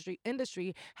in the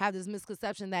industry, have this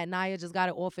misconception that Naya just got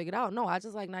it all figured out. No, I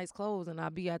just like nice clothes and I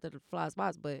be at the fly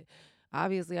spots, but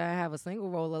obviously I have a single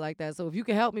roller like that. So if you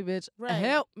can help me, bitch, Right.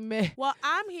 help me. Well,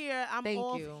 I'm here. I'm Thank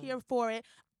all you. here for it.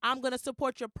 I'm going to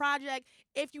support your project.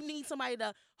 If you need somebody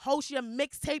to host your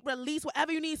mixtape release,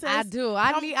 whatever you need, sis. I do.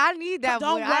 I need that.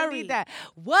 Don't boy. worry. I need that.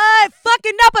 What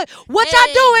fucking number? What y'all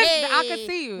doing? I can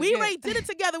see you. We Yeah. already did it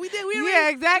together. We did. Yeah,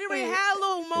 exactly. We already had a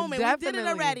little moment. We did Definitely. it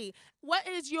already. What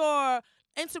is your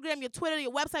Instagram, your Twitter,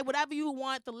 your website, whatever you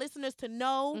want the listeners to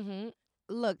know? Mm-hmm.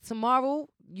 Look, tomorrow,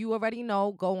 you already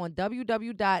know, go on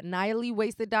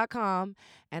www.nialeewasted.com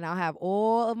and I'll have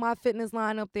all of my fitness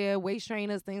line up there, waist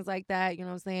trainers, things like that. You know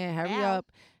what I'm saying? Hurry Ow. up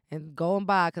and go and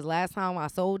buy, because last time I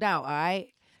sold out, all right?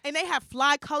 And they have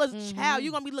fly colors. Mhm. Child, you're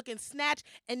going to be looking snatched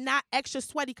and not extra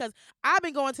sweaty, because I've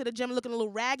been going to the gym looking a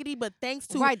little raggedy, but thanks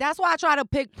to Right, that's why I try to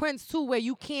pick prints, too, where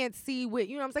you can't see what,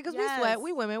 you know what I'm saying? Because we Yes. sweat,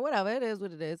 we women, whatever, it is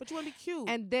what it is. But you want to be cute.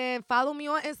 And then follow me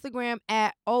on Instagram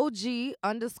at OG_Naya.Lee.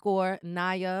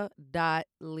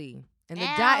 And the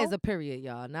dot Ow. is a period,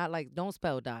 y'all. Not like, don't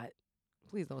spell dot.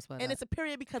 Please don't spell And that. it's a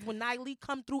period, because when Niley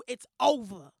come through, it's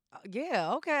over.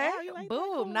 Yeah, okay. Yeah, you like that?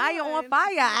 Boom. Come Now you're on on.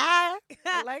 fire. I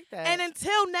like that. And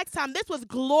until next time, this was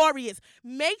glorious.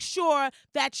 Make sure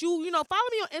that you follow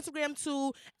me on Instagram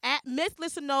too, at Miss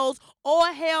Lissa Knows, or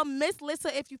Hail Miss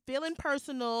Lissa if you're feeling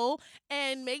personal.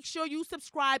 And make sure you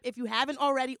subscribe if you haven't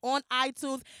already on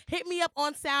iTunes. Hit me up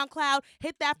on SoundCloud.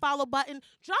 Hit that follow button.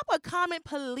 Drop a comment,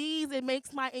 please. It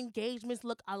makes my engagements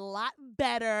look a lot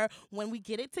better when we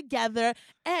get it together.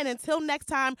 And until next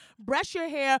time, brush your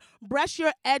hair, brush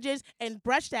your edges, and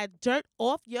brush that dirt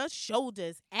off your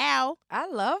shoulders. Ow. I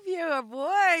love your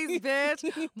voice, bitch.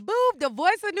 Boop, the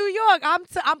voice of New York. I'm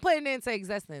putting it into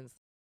existence.